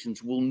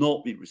relations, will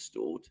not be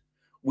restored.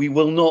 We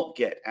will not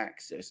get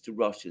access to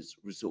Russia's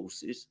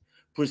resources,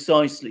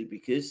 precisely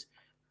because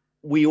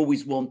we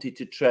always wanted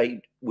to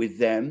trade with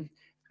them,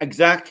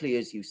 exactly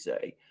as you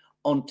say,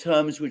 on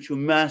terms which were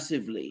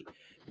massively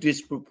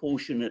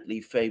disproportionately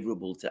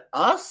favorable to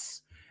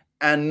us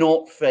and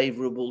not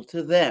favorable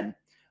to them.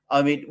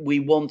 I mean,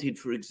 we wanted,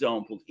 for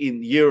example,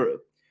 in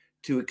Europe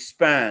to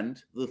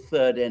expand the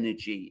third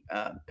energy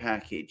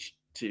package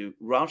to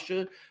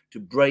Russia, to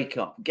break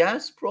up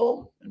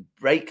Gazprom and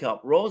break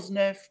up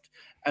Rosneft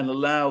and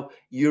allow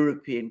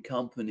European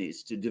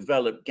companies to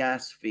develop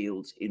gas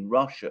fields in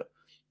Russia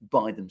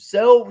by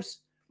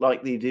themselves,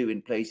 like they do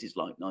in places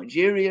like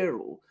Nigeria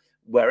or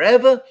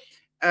wherever.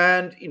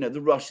 And,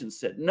 the Russians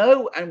said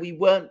no, and we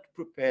weren't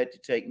prepared to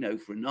take no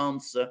for an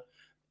answer.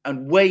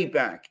 And way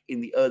back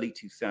in the early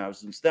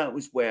 2000s, that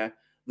was where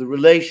the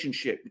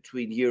relationship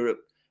between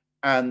Europe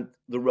and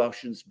the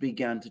Russians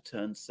began to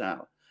turn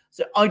sour.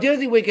 So I don't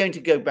think we're going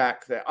to go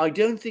back there. I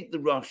don't think the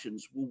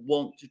Russians will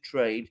want to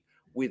trade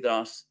with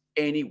us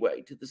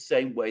anyway, to the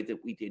same way that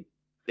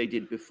they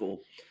did before.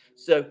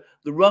 So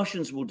the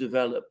Russians will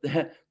develop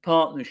their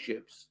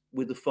partnerships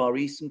with the Far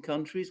Eastern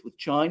countries, with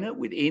China,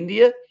 with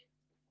India,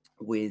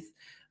 with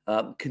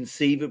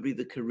conceivably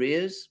the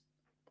Koreas,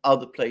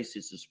 other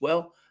places as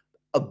well.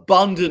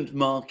 Abundant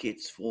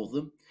markets for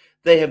them.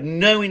 They have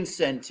no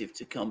incentive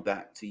to come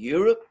back to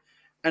Europe.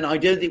 And I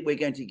don't think we're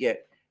going to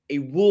get a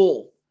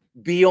war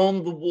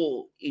beyond the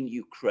war in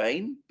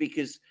Ukraine,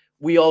 because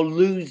we are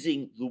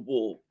losing the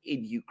war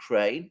in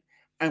Ukraine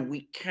and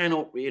we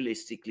cannot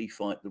realistically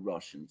fight the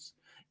Russians.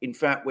 In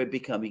fact, we're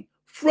becoming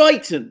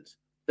frightened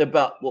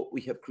about what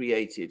we have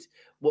created.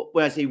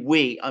 When I say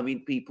we, I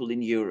mean people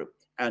in Europe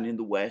and in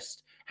the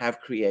West have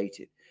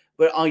created.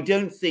 But I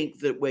don't think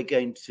that we're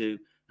going to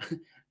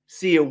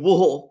see a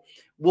war.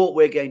 What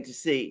we're going to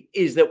see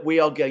is that we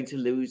are going to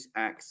lose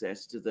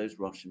access to those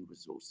Russian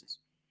resources.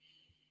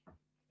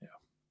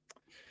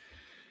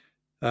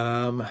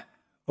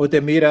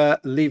 Odemira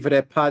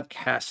Livre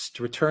podcast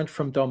returned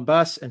from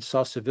Donbass and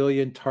saw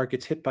civilian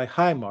targets hit by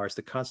HIMARS.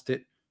 The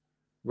constant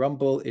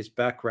rumble is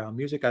background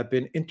music. I've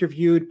been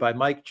interviewed by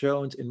Mike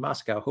Jones in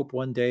Moscow. Hope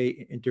one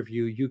day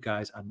interview you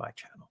guys on my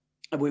channel.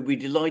 And we'd be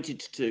delighted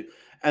to.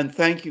 And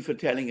thank you for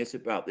telling us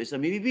about this. I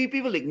mean,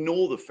 people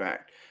ignore the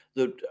fact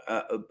that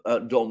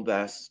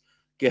Donbass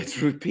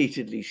gets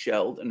repeatedly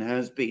shelled and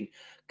has been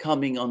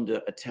coming under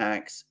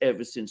attacks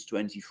ever since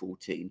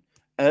 2014.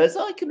 As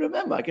I can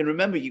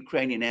remember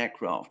Ukrainian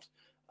aircraft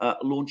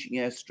launching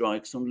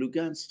airstrikes on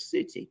Lugansk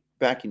city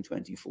back in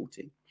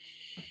 2014.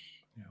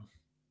 Yeah.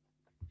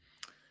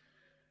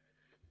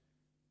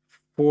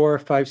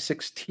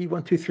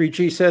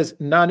 456T123G says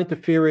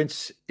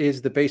non-interference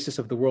is the basis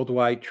of the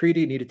worldwide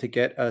treaty needed to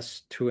get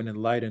us to an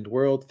enlightened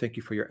world. Thank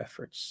you for your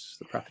efforts.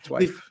 The Prophet's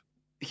wife.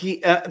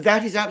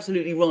 That is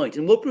absolutely right.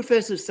 And what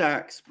Professor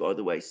Sachs, by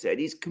the way, said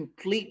is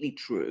completely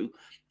true.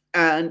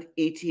 And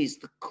it is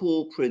the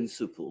core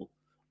principle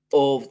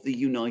of the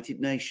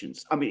United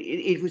Nations. I mean,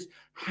 it was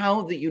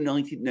how the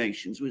United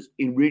Nations was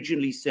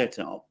originally set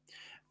up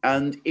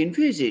and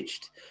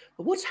envisaged.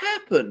 But what's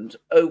happened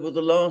over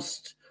the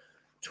last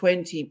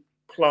 20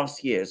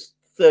 plus years,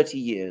 30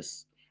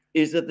 years,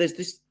 is that there's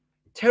this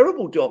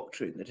terrible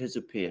doctrine that has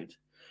appeared.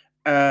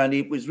 And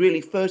it was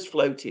really first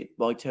floated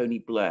by Tony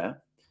Blair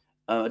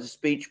at a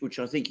speech which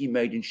I think he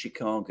made in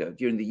Chicago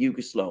during the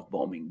Yugoslav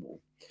bombing war,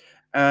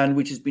 and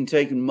which has been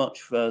taken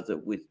much further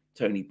with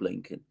Tony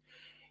Blinken,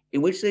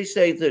 in which they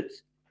say that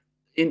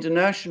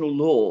international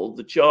law,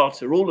 the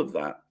Charter, all of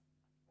that,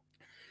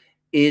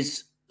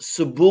 is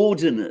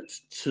subordinate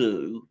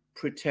to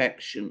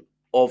protection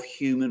of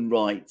human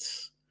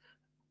rights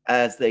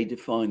as they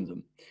define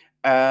them.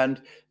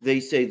 And they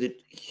say that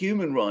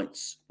human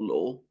rights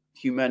law,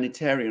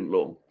 humanitarian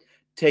law,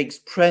 takes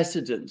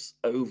precedence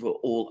over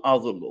all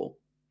other law.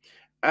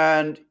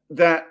 And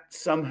that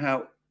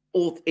somehow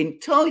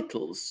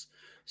entitles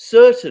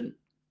certain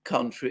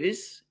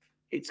countries,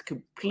 it's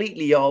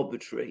completely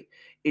arbitrary,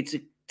 it's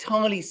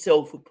entirely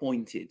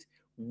self-appointed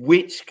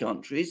which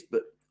countries,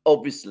 but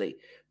obviously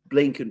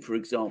Blinken, for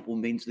example,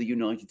 means the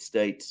United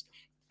States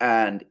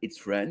and its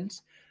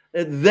friends.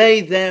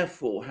 They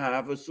therefore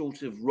have a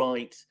sort of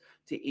right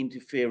to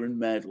interfere and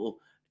meddle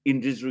in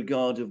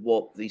disregard of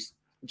what the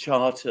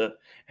Charter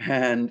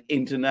and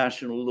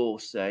international law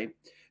say,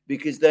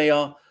 because they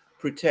are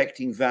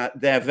protecting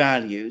their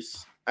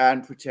values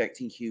and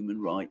protecting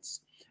human rights.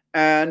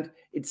 And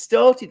it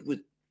started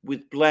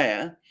with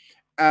Blair,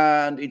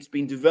 and it's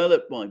been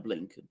developed by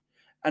Blinken.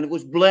 And it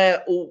was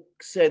Blair who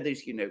said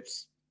this,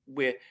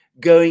 we're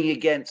going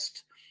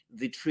against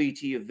the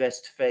Treaty of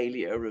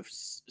Westphalia of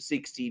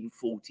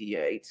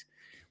 1648,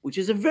 which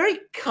is a very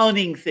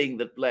cunning thing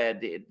that Blair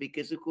did,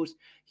 because, of course,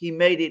 he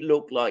made it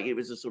look like it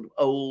was a sort of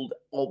old,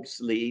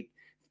 obsolete,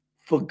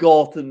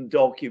 forgotten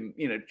document,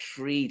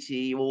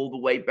 treaty all the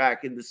way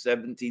back in the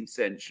 17th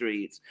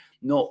century. It's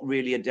not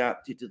really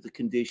adapted to the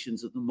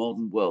conditions of the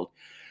modern world.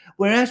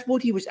 Whereas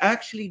what he was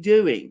actually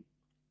doing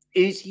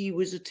is he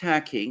was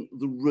attacking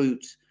the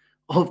root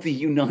of the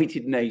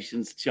United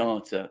Nations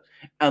Charter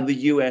and the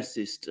US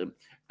system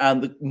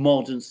and the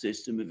modern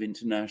system of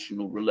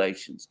international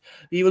relations.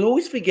 You will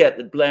always forget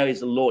that Blair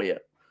is a lawyer,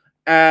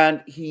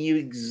 and he knew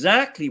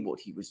exactly what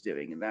he was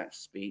doing in that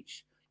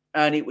speech.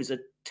 And it was a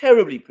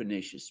terribly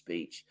pernicious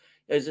speech.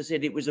 As I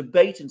said, it was a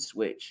bait and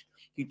switch.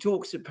 He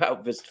talks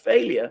about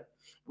Westphalia,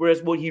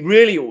 whereas what he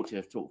really ought to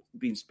have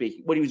been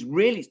speaking, what he was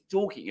really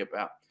talking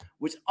about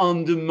was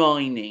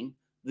undermining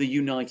the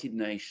United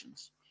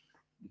Nations.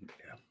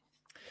 Yeah.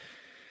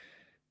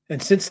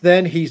 And since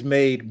then, he's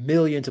made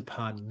millions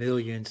upon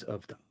millions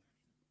of dollars.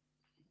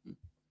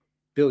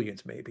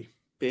 Billions, maybe.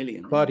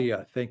 Billion.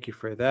 Claudia, thank you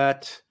for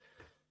that.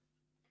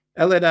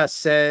 Elena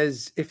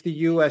says, if the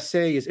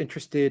USA is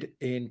interested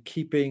in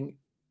keeping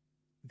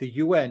the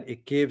UN,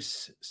 it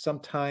gives.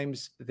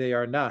 Sometimes they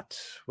are not.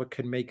 What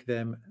can make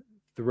them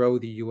throw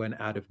the UN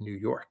out of New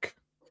York?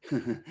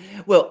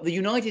 Well, the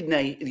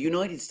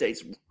United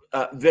States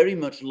very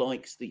much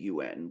likes the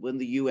UN when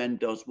the UN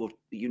does what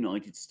the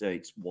United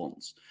States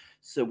wants.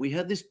 So we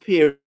had this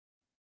period,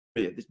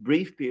 this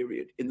brief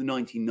period in the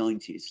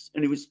 1990s,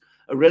 and it was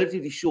a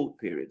relatively short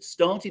period.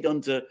 Started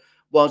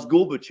whilst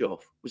Gorbachev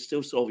was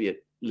still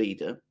Soviet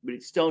leader, but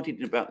it started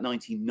in about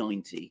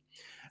 1990,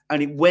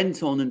 and it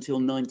went on until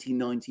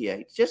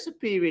 1998, just a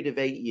period of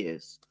 8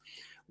 years,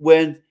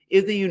 when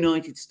if the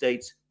United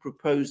States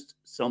proposed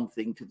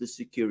something to the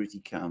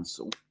Security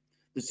Council,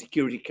 the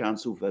Security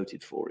Council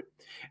voted for it.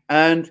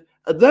 And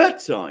at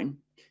that time,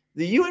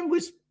 the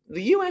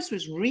US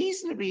was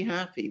reasonably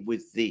happy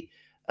with the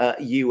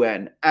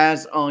UN,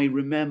 as I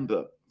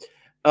remember.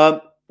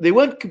 They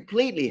weren't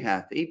completely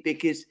happy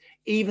because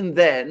even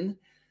then,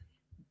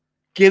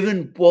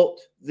 given what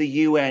the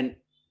UN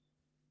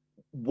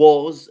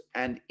was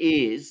and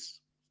is,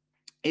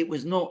 it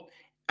was not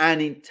an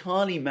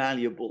entirely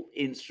malleable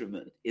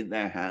instrument in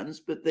their hands,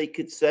 but they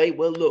could say,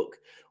 well, look,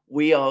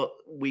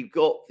 we've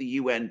got the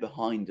UN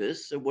behind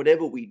us, so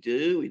whatever we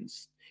do in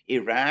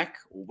Iraq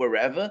or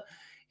wherever,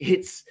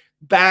 it's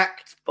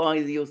backed by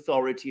the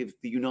authority of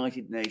the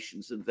United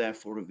Nations and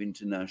therefore of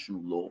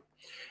international law.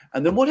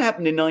 And then what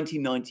happened in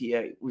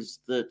 1998 was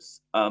that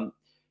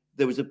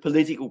there was a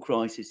political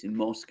crisis in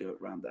Moscow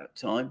around that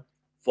time,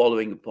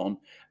 following upon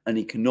an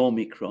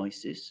economic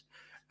crisis.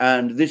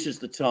 And this is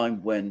the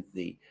time when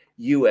the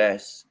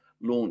US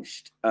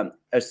launched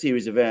a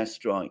series of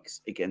airstrikes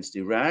against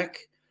Iraq,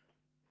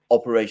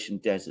 Operation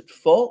Desert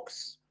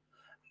Fox.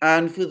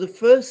 And for the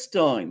first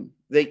time,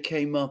 they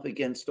came up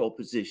against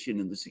opposition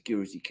in the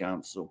Security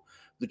Council.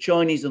 The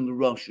Chinese and the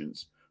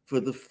Russians, for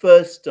the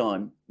first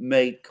time,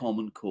 made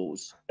common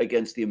cause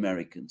against the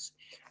Americans.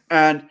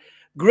 And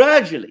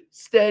gradually,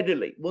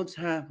 steadily, what's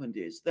happened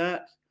is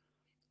that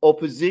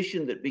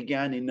opposition that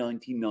began in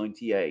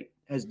 1998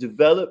 has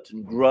developed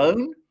and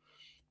grown,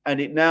 and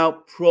it now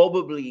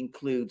probably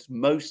includes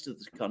most of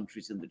the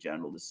countries in the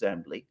General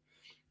Assembly.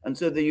 And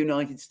so the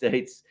United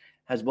States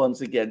has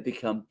once again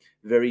become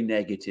very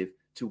negative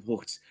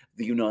towards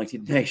the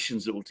United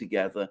Nations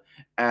altogether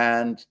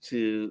and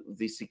to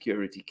the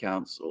Security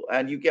Council.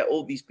 And you get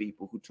all these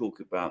people who talk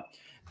about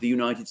the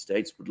United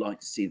States would like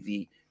to see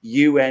the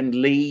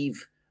UN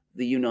leave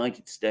the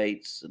United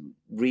States and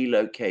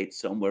relocate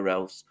somewhere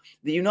else.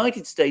 The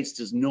United States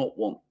does not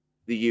want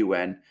the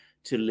UN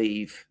to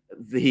leave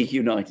the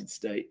United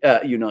States.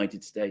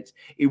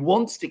 It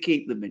wants to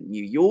keep them in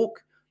New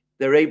York.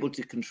 They're able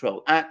to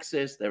control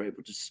access. They're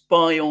able to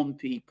spy on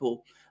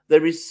people.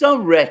 There is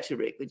some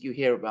rhetoric that you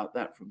hear about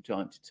that from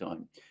time to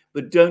time,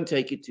 but don't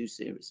take it too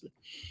seriously.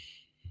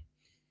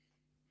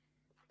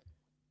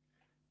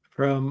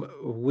 From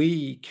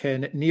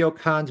can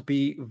neocons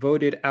be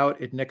voted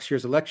out at next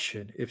year's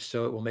election? If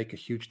so, it will make a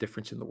huge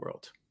difference in the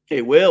world.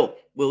 It will.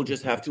 We'll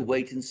just have to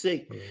wait and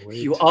see.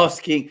 You're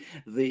asking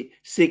the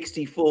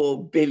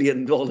 $64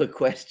 billion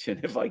question,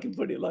 if I can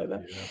put it like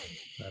that.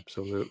 Yeah,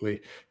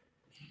 absolutely.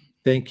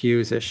 Thank you,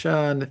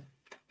 Zeshan.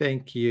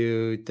 Thank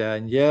you,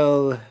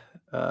 Danielle.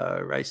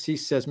 Ricey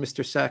says,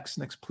 Mr. Sachs,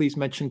 next, please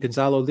mention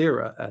Gonzalo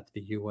Lira at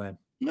the UN.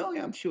 No,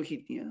 yeah, I'm sure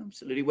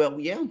absolutely. Well,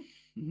 yeah.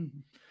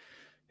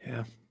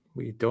 Yeah,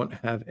 we don't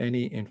have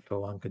any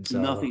info on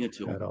Gonzalo. Nothing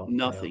at all.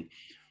 Nothing.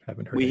 Yeah,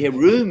 haven't heard. We hear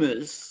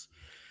rumors,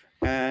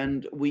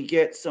 and we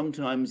get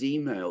sometimes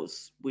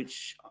emails,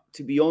 which,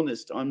 to be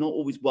honest, I'm not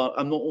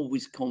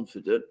always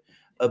confident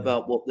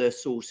about what their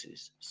source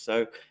is.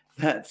 So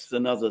that's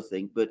another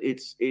thing. But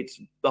it's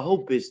the whole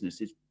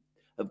business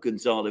of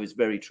Gonzalo is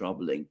very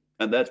troubling,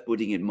 and that's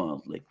putting it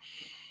mildly.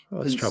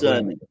 Well, it's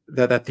troubling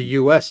that the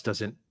U.S.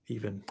 doesn't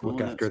even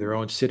look after their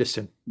own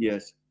citizen.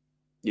 Yes.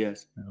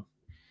 No.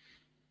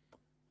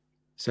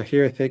 So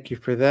here, thank you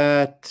for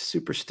that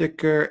super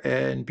sticker.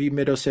 And B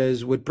Middle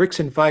says, would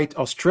BRICS invite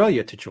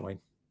Australia to join?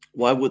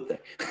 Why would they?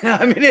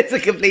 I mean, it's a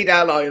complete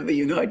ally of the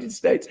United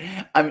States.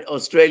 I mean,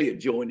 Australia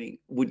joining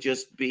would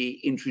just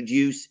be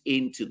introduced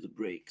into the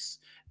BRICS,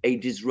 a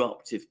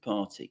disruptive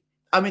party.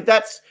 I mean,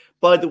 that's,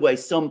 by the way,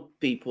 some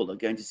people are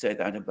going to say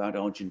that about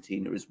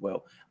Argentina as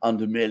well,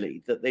 under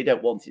Milei, that they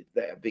don't want it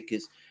there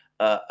because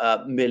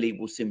Milley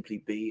will simply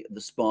be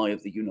the spy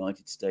of the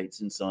United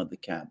States inside the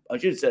camp. I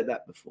should have said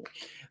that before,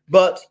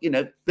 but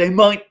they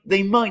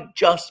might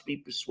just be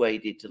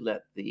persuaded to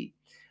let the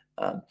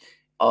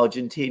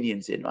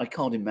Argentinians in. I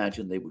can't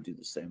imagine they will do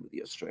the same with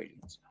the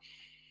Australians.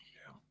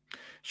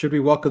 Should we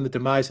welcome the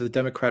demise of the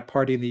Democrat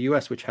Party in the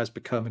U.S., which has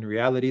become in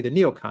reality the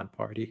neocon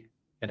party,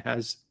 and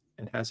has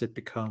it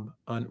become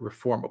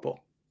unreformable?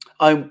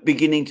 I'm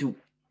beginning to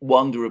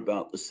wonder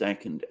about the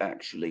second,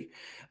 actually.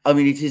 I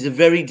mean, it is a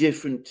very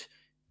different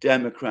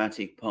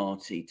Democratic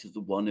Party to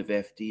the one of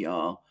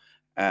FDR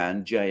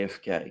and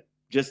JFK.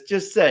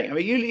 Just saying. I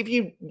mean, if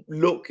you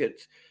look at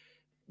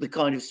the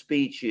kind of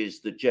speeches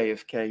that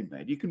JFK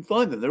made, you can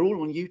find them. They're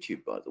all on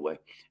YouTube, by the way,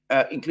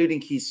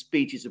 including his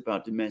speeches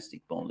about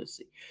domestic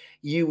policy.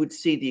 You would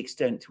see the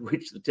extent to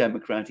which the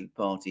Democratic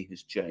Party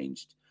has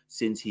changed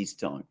since his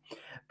time.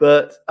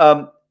 But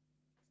I'm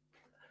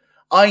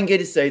going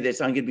to say this,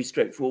 I'm going to be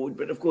straightforward,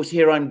 but of course,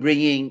 here I'm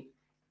bringing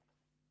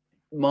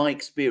my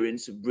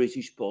experience of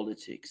British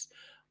politics.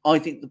 I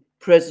think the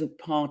present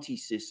party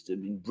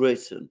system in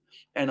Britain,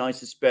 and I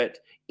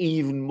suspect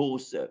even more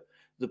so,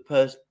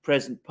 the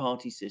present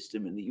party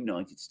system in the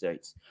United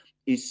States,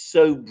 is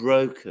so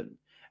broken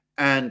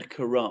and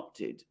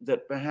corrupted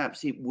that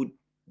perhaps it would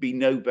be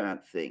no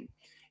bad thing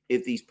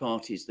if these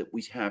parties that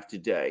we have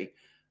today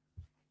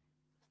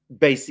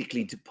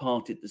basically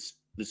departed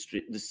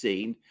the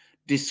scene,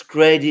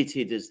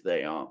 discredited as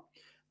they are,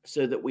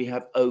 so that we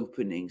have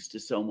openings to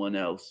someone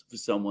else, for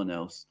someone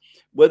else.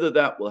 Whether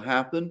that will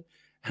happen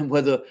and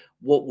whether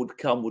what would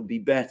come would be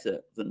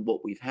better than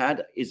what we've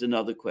had is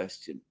another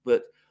question.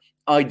 But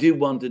I do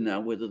wonder now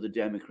whether the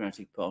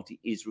Democratic Party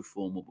is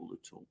reformable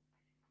at all.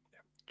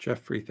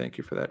 Jeffrey, thank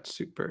you for that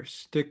super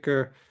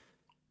sticker.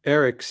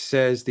 Eric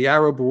says the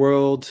Arab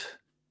world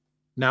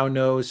now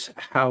knows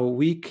how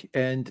weak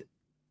and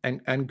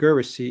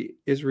Gurisi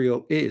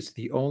Israel is.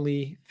 The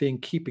only thing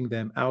keeping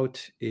them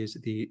out is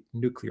the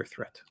nuclear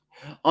threat.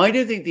 I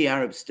don't think the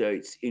Arab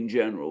states in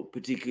general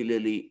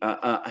particularly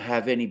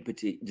have any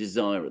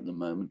desire at the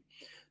moment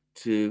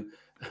to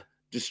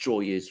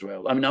destroy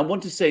Israel. I mean, I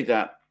want to say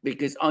that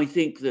because I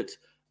think that,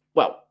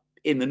 well,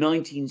 in the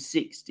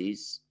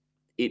 1960s,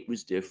 it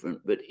was different.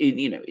 But in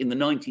the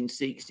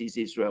 1960s,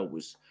 Israel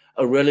was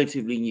a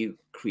relatively new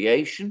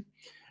creation.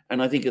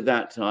 And I think at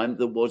that time,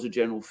 there was a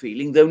general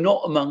feeling, though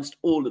not amongst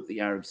all of the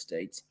Arab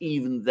states,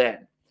 even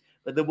then,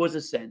 but there was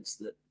a sense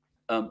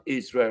that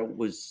Israel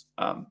was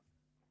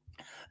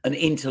an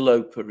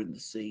interloper in the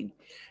scene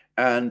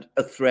and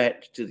a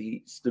threat to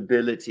the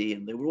stability.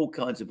 And there were all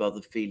kinds of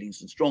other feelings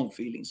and strong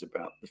feelings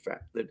about the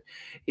fact that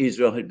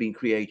Israel had been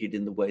created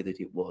in the way that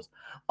it was.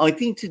 I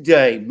think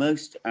today,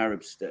 most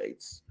Arab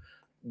states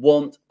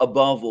want,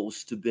 above all,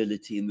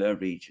 stability in their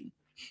region.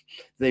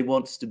 They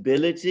want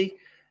stability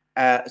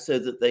so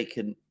that they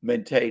can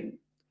maintain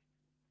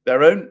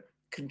their own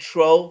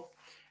control.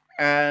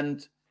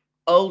 And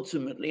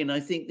ultimately, and I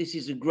think this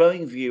is a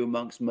growing view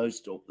amongst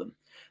most of them,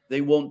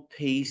 they want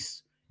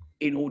peace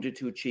in order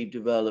to achieve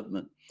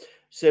development.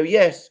 So,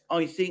 yes,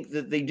 I think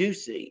that they do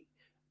see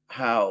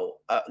how,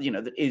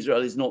 that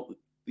Israel is not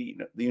the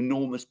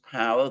enormous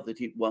power that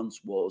it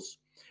once was.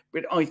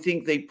 But I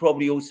think they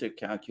probably also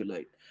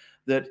calculate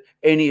that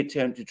any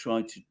attempt to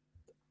try to,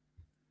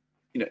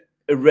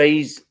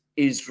 erase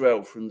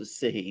Israel from the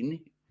scene,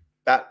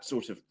 that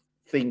sort of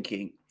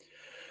thinking,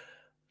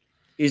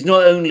 is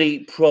not only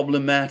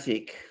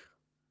problematic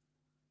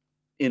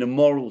in a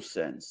moral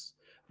sense,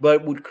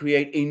 but would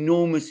create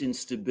enormous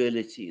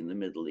instability in the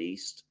Middle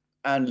East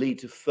and lead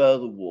to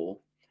further war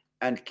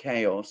and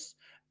chaos.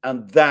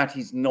 And that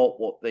is not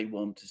what they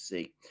want to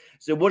see.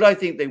 So what I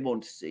think they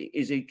want to see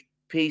is a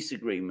peace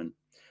agreement,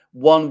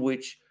 one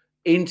which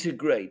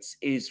integrates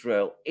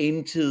Israel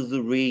into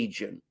the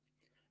region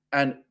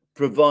and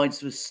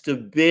provides for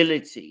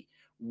stability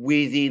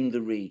within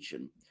the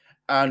region,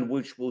 and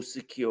which will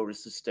secure a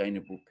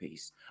sustainable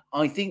peace.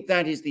 I think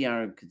that is the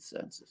Arab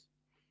consensus.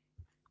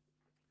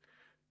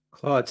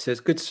 Claude says,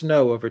 good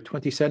snow over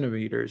 20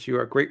 centimeters. You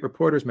are great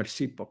reporters.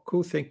 Merci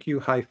beaucoup. Thank you.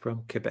 Hi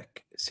from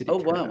Quebec City. Oh,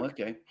 Canada. Wow.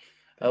 Okay.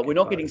 We're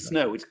not getting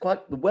snow. The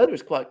weather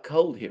is quite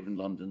cold here in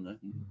London, though.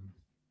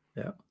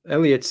 Yeah.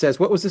 Elliot says,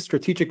 what was the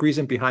strategic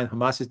reason behind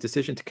Hamas's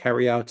decision to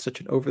carry out such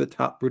an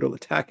over-the-top brutal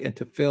attack and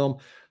to film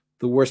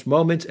the worst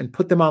moments and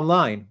put them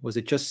online? Was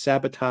it just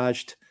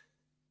sabotaged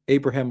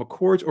Abraham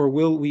Accords, or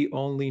will we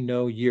only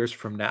know years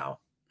from now?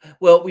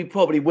 Well, we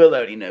probably will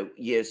only know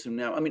years from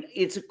now. I mean,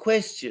 it's a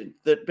question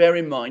that, bear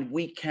in mind,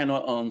 we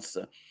cannot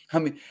answer. I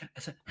mean,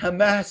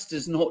 Hamas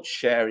does not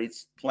share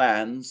its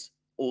plans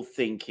or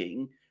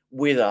thinking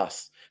with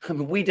us. I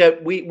mean,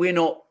 we're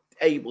not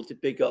able to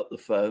pick up the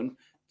phone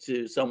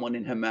to someone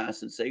in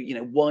Hamas and say,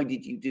 why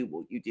did you do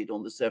what you did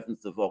on the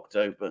 7th of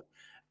October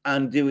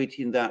and do it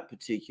in that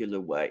particular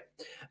way?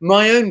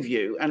 My own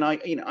view, and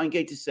I'm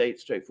going to say it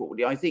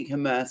straightforwardly, I think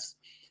Hamas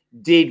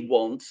did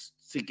want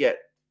to get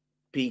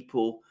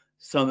people,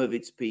 some of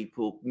its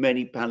people,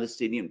 many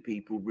Palestinian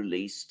people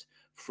released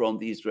from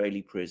the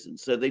Israeli prison.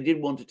 So they did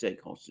want to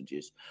take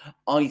hostages.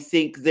 I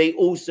think they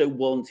also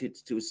wanted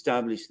to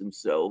establish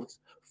themselves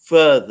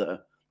further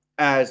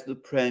as the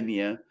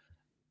premier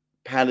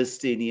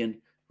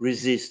Palestinian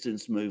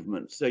resistance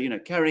movement. So,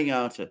 carrying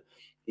out an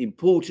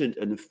important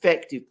and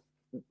effective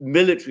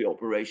military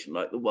operation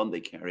like the one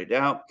they carried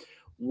out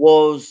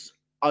was,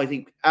 I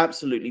think,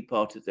 absolutely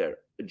part of their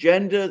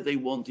agenda. They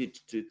wanted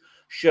to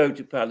show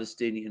to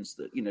Palestinians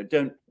that,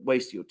 don't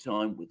waste your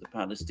time with the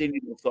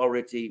Palestinian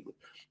Authority, with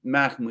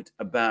Mahmoud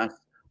Abbas.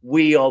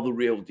 We are the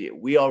real deal.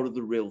 We are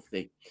the real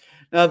thing.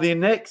 Now, the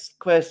next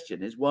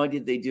question is, why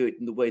did they do it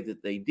in the way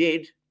that they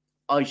did?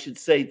 I should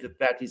say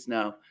that is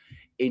now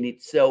in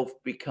itself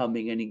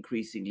becoming an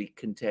increasingly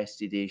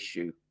contested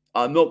issue.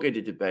 I'm not going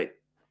to debate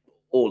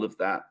all of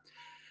that.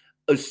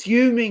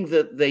 Assuming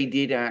that they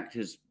did act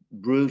as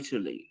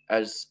brutally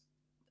as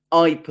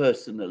I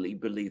personally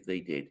believe they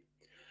did,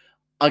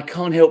 I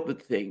can't help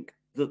but think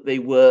that they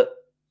were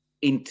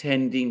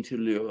intending to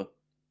lure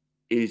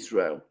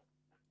Israel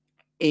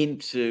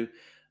into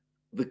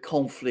the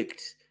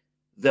conflict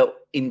that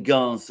in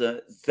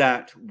Gaza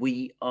that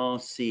we are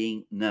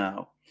seeing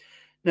now.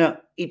 Now,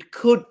 it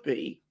could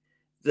be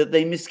that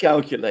they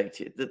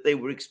miscalculated, that they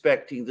were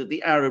expecting that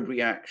the Arab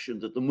reaction,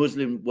 that the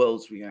Muslim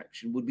world's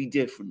reaction would be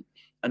different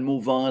and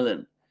more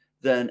violent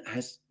than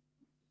has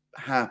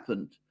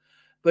happened.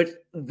 But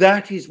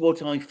that is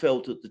what I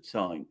felt at the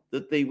time,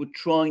 that they were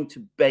trying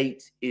to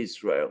bait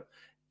Israel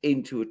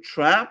into a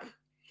trap.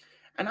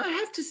 And I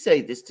have to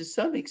say this to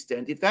some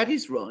extent, if that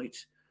is right,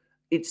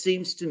 it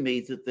seems to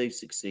me that they've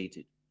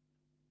succeeded.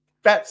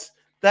 That's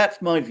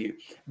my view.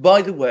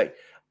 By the way,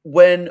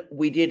 when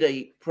we did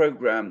a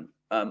program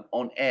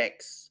on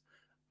X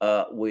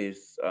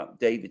with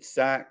David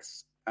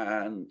Sachs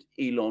and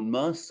Elon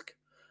Musk,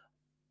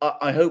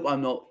 I hope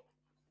I'm not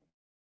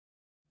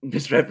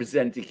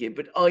misrepresenting it,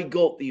 but I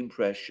got the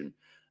impression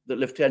that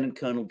Lieutenant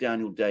Colonel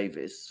Daniel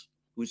Davis,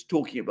 who was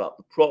talking about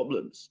the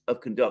problems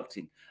of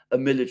conducting a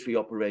military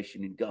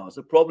operation in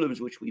Gaza, problems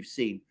which we've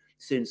seen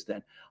since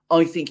then,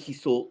 I think he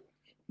thought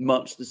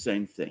much the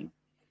same thing.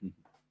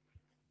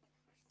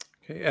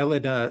 Okay,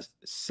 Ellen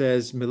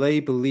says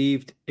Millet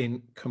believed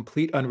in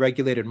complete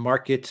unregulated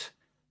market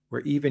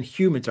where even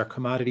humans are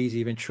commodities,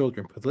 even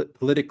children.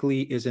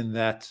 Politically, isn't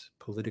that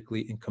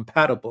politically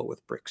incompatible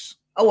with BRICS?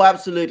 Oh,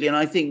 absolutely. And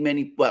I think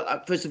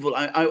first of all,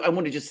 I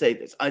want to just say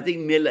this. I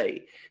think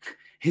Millet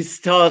is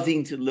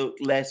starting to look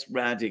less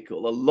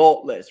radical, a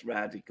lot less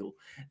radical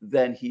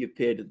than he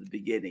appeared at the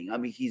beginning. I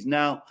mean, he's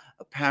now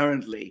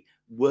apparently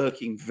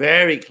working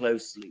very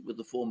closely with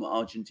the former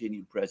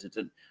Argentinian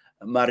president,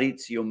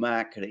 Mauricio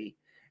Macri.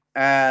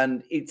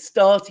 And it's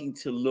starting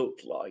to look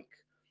like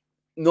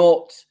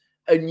not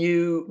a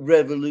new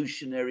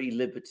revolutionary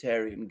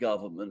libertarian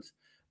government,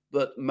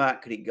 but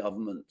Macri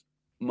government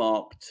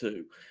Mark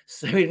II.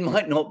 So it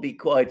might not be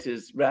quite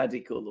as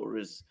radical or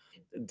as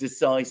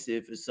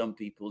decisive as some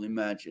people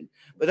imagine.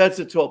 But that's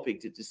a topic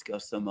to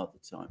discuss some other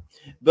time.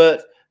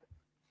 But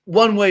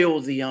one way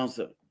or the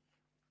other,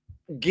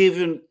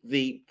 given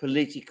the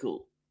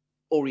political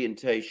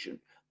orientation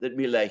that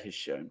Millet has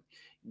shown,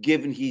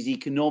 given his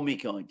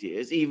economic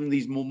ideas, even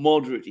these more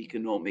moderate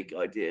economic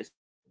ideas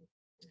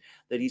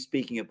that he's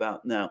speaking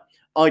about now,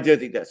 I don't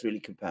think that's really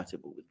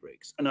compatible with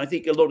BRICS. And I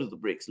think a lot of the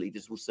BRICS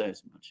leaders will say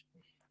as much.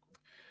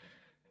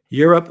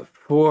 Europe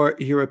for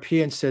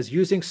Europeans says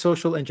using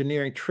social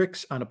engineering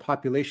tricks on a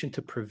population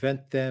to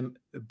prevent them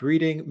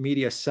breeding,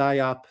 media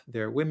psyop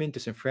their women,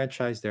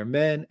 disenfranchise their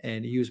men,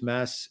 and use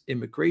mass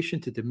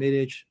immigration to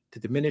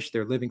diminish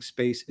their living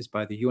space is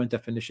by the UN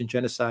definition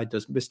genocide.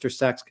 Does Mr.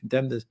 Sachs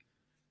condemn the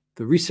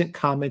recent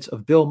comments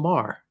of Bill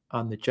Maher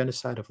on the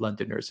genocide of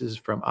Londoners? This is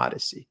from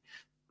Odyssey.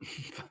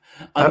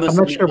 I'm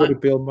not sure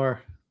what Bill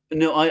Maher.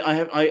 No,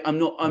 I'm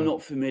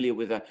not familiar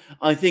with that.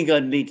 I think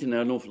I'd need to know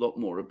an awful lot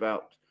more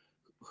about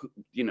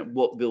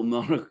what Bill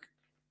Maher,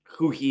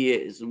 who he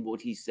is and what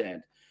he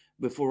said,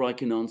 before I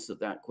can answer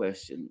that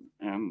question,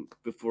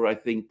 before I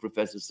think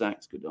Professor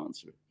Sachs could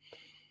answer it.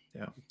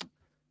 Yeah.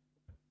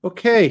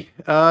 Okay,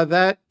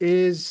 that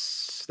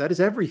is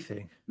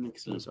everything.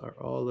 Excellent. Those are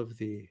all of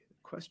the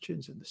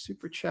questions and the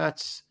super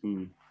chats.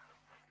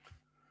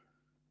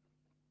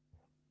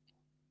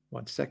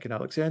 1 second,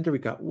 Alexander. We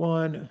got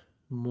one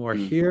more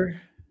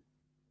here,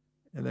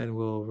 and then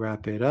we'll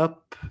wrap it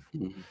up.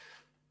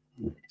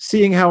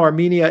 Seeing how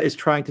Armenia is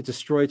trying to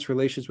destroy its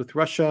relations with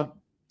Russia,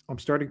 I'm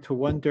starting to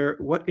wonder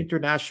what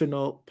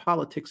international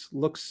politics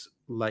looks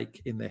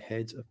like in the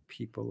heads of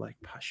people like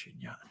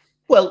Pashinyan.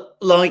 Well,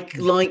 like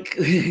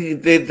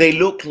they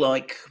look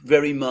like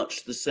very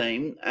much the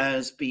same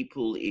as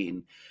people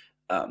in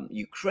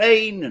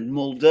Ukraine and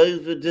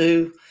Moldova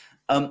do.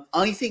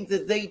 I think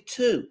that they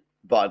too,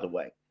 by the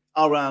way,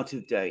 are out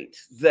of date.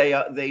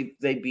 They've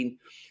been,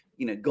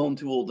 gone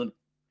to all the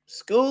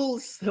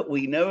schools that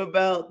we know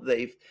about.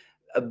 They've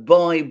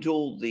imbibed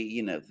all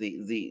the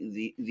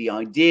the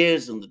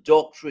ideas and the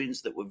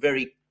doctrines that were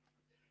very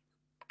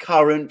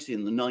current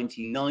in the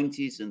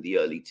 1990s and the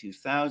early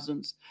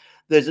 2000s.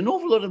 there's an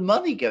awful lot of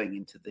money going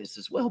into this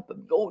as well. But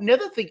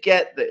never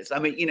forget this. I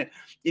mean,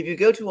 if you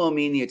go to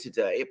Armenia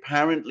today,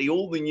 apparently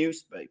all the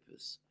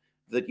newspapers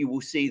that you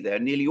will see there,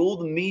 nearly all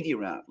the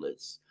media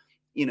outlets,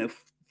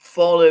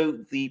 follow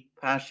the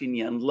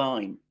Pashinyan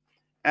line.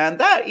 And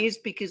that is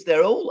because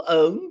they're all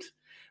owned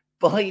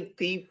by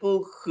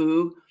people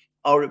who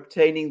are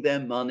obtaining their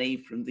money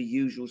from the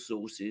usual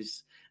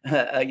sources,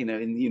 in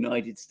the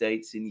United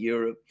States, in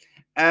Europe.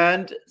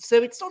 And so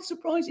it's not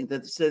surprising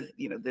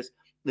that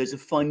there's a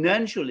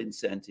financial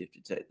incentive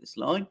to take this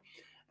line.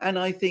 And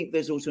I think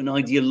there's also an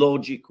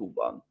ideological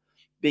one,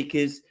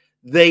 because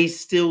they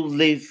still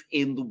live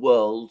in the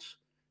world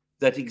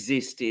that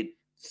existed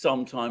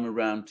sometime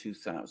around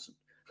 2000.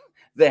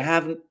 They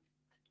haven't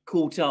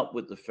caught up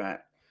with the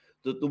fact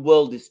that the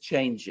world is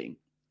changing.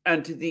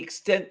 And to the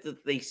extent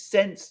that they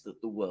sense that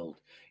the world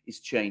is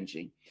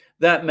changing,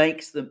 that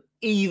makes them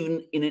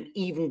in an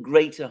even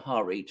greater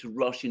hurry to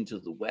rush into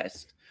the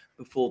West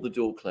before the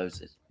door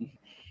closes.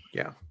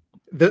 Yeah.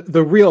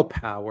 The real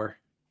power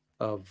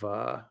of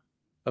the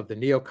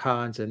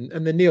neocons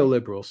and the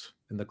neoliberals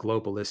and the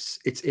globalists,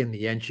 it's in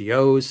the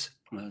NGOs,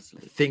 the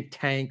think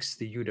tanks,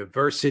 the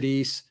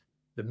universities,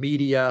 the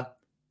media.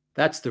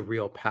 That's the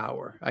real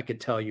power. I can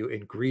tell you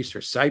in Greece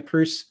or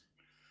Cyprus,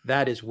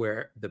 that is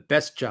where the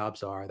best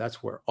jobs are.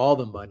 That's where all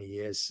the money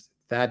is.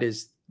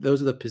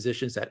 Those are the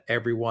positions that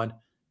everyone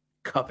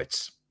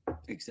covets.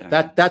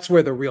 Exactly. That's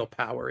where the real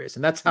power is.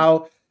 And that's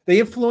how they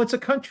influence a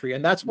country.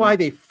 And that's why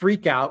they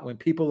freak out when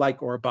people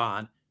like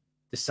Orban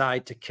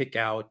decide to kick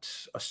out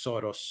a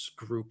Soros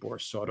group or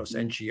Soros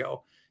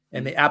NGO.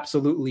 And they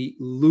absolutely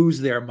lose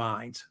their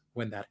minds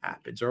when that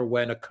happens, or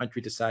when a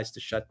country decides to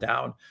shut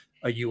down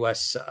a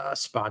U.S.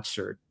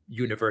 sponsored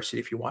university,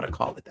 if you want to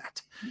call it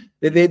that.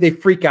 They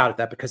freak out at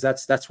that, because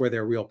that's where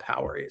their real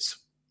power is.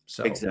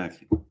 So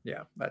exactly,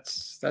 yeah,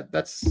 that's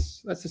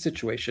the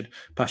situation.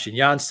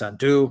 Pashinyan,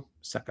 Sandu,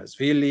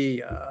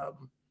 Saakashvili,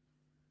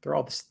 they're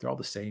all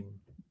the same.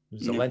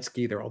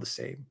 Zelensky, they're all the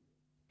same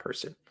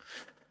person.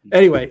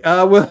 Anyway,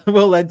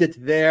 we'll end it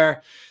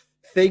there.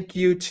 Thank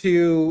you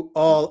to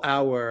all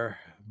our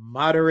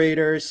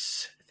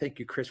moderators. Thank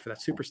you, Chris, for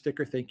that super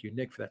sticker. Thank you,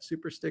 Nick, for that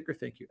super sticker.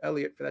 Thank you,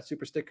 Elliot, for that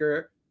super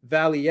sticker.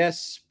 Valley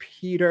S,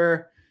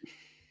 Peter.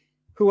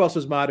 Who else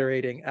was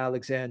moderating?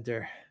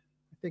 Alexander.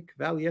 I think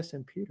Valley S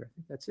and Peter. I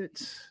think that's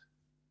it.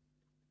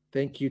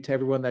 Thank you to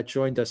everyone that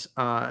joined us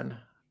on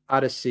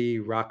Odyssey,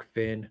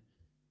 Rockfin,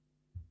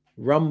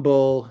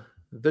 Rumble,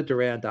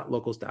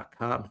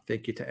 theduran.locals.com.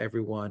 Thank you to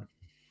everyone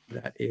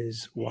that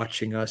is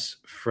watching us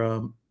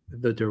from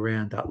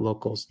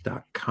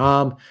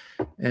theduran.locals.com,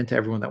 and to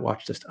everyone that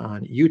watched us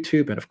on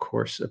YouTube. And of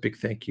course, a big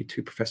thank you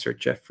to Professor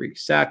Jeffrey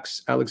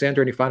Sachs.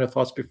 Alexander, any final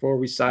thoughts before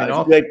we sign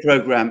off? Great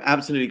program,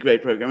 absolutely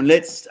great program. And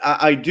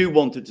I do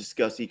want to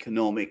discuss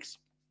economics,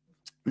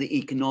 the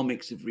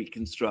economics of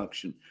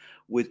reconstruction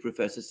with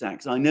Professor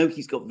Sachs. I know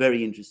he's got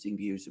very interesting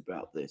views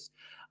about this.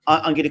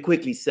 I'm going to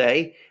quickly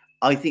say,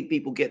 I think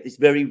people get this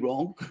very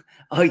wrong.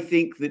 I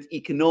think that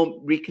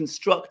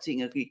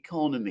reconstructing an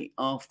economy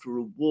after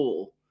a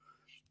war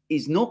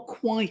is not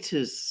quite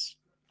as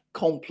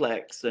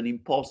complex and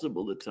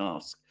impossible a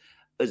task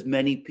as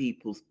many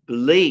people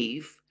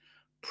believe,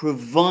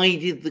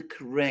 provided the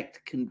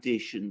correct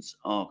conditions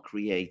are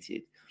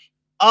created.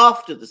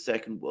 After the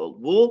Second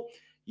World War,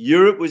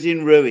 Europe was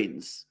in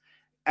ruins.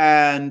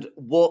 And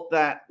what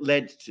that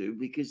led to,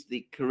 because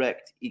the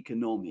correct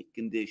economic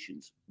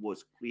conditions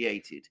was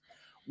created,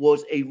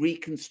 was a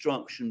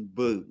reconstruction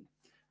boom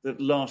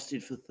that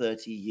lasted for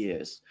 30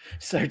 years.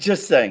 So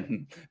just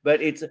saying,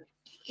 but it's a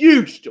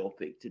huge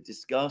topic to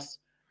discuss,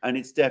 and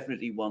it's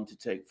definitely one to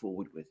take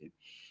forward with him.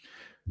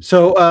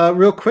 So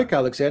real quick,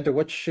 Alexander,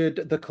 what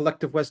should the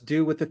collective West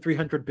do with the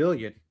 $300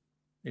 billion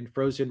in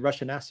frozen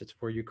Russian assets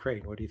for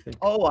Ukraine? What do you think?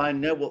 Oh, I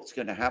know what's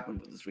going to happen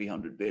with the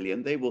 $300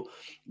 billion. They will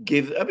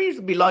give,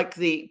 it'll be like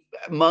the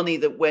money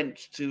that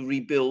went to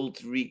rebuild,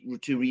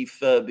 to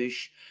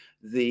refurbish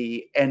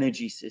the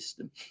energy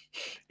system.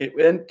 It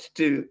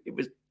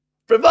was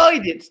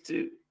provided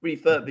to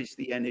refurbish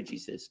the energy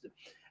system.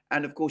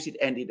 And of course, it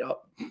ended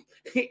up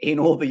in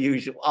all the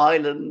usual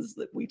islands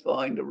that we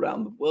find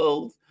around the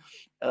world.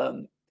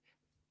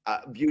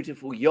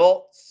 Beautiful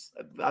yachts.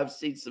 I've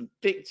seen some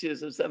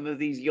pictures of some of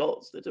these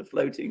yachts that are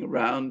floating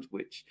around,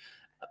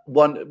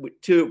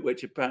 two of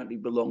which apparently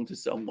belong to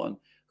someone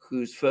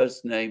whose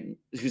surname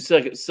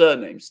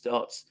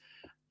starts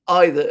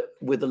either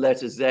with the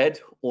letter Z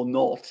or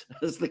not,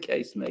 as the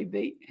case may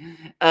be.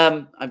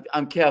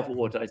 I'm careful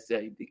what I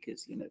say,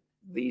 because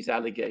these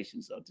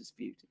allegations are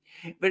disputed.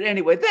 But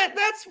anyway,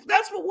 that's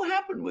what will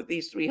happen with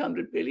these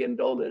 $300 billion.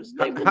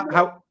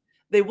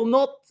 They will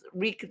not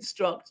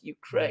reconstruct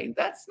Ukraine.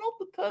 That's not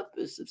the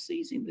purpose of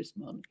seizing this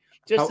money.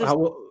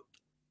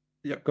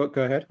 Yeah, go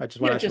ahead. I just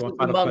want to ask you one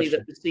final money question.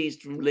 that was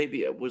seized from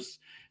Libya was,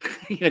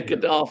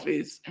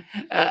 Gaddafi's,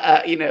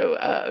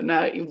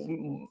 now,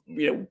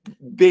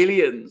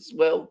 billions.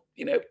 Well,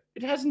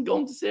 it hasn't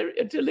gone to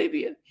Syria, to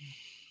Libya.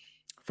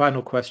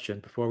 Final question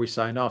before we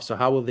sign off. So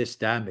how will this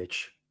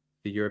damage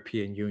the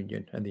European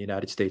Union and the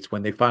United States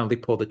when they finally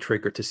pull the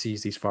trigger to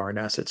seize these foreign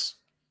assets,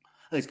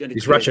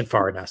 these Russian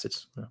foreign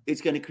assets.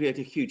 It's going to create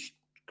a huge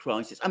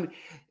crisis. I mean,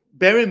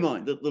 bear in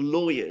mind that the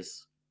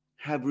lawyers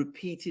have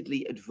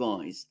repeatedly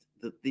advised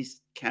that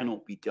this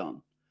cannot be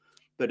done.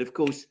 But of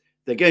course,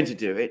 they're going to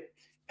do it.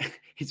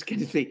 It's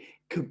going to be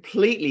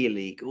completely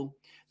illegal.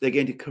 They're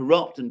going to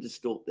corrupt and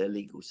distort their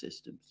legal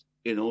systems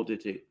in order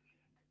to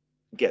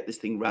get this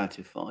thing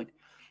ratified.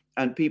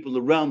 And people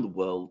around the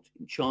world,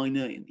 in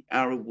China, in the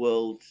Arab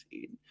world,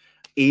 in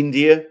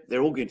India,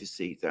 they're all going to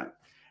see that.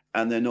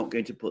 And they're not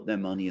going to put their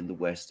money in the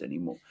West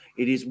anymore.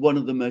 It is one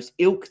of the most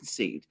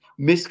ill-conceived,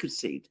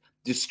 misconceived,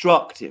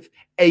 destructive,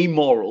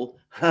 amoral,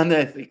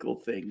 unethical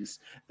things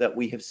that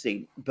we have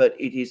seen. But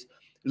it is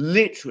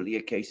literally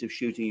a case of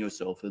shooting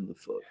yourself in the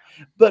foot.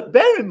 But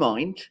bear in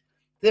mind,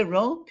 there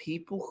are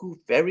people who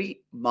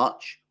very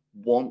much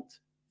want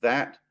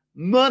that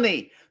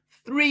money.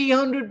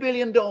 $300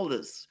 billion.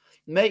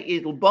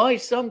 It'll buy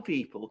some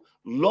people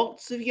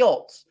lots of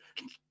yachts.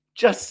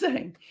 Just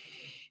saying.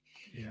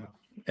 Yeah.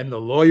 And the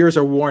lawyers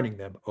are warning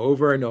them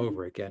over and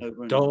over again.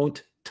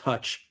 Don't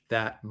touch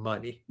that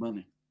money.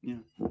 Yeah.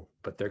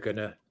 But they're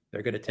gonna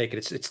take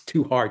it. It's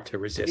too hard to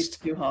resist. It's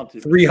too hard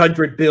to.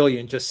 300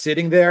 billion just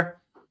sitting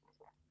there.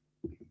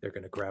 They're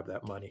gonna grab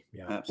that money.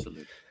 Yeah.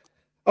 Absolutely.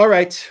 All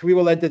right. We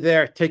will end it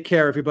there. Take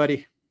care,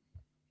 everybody.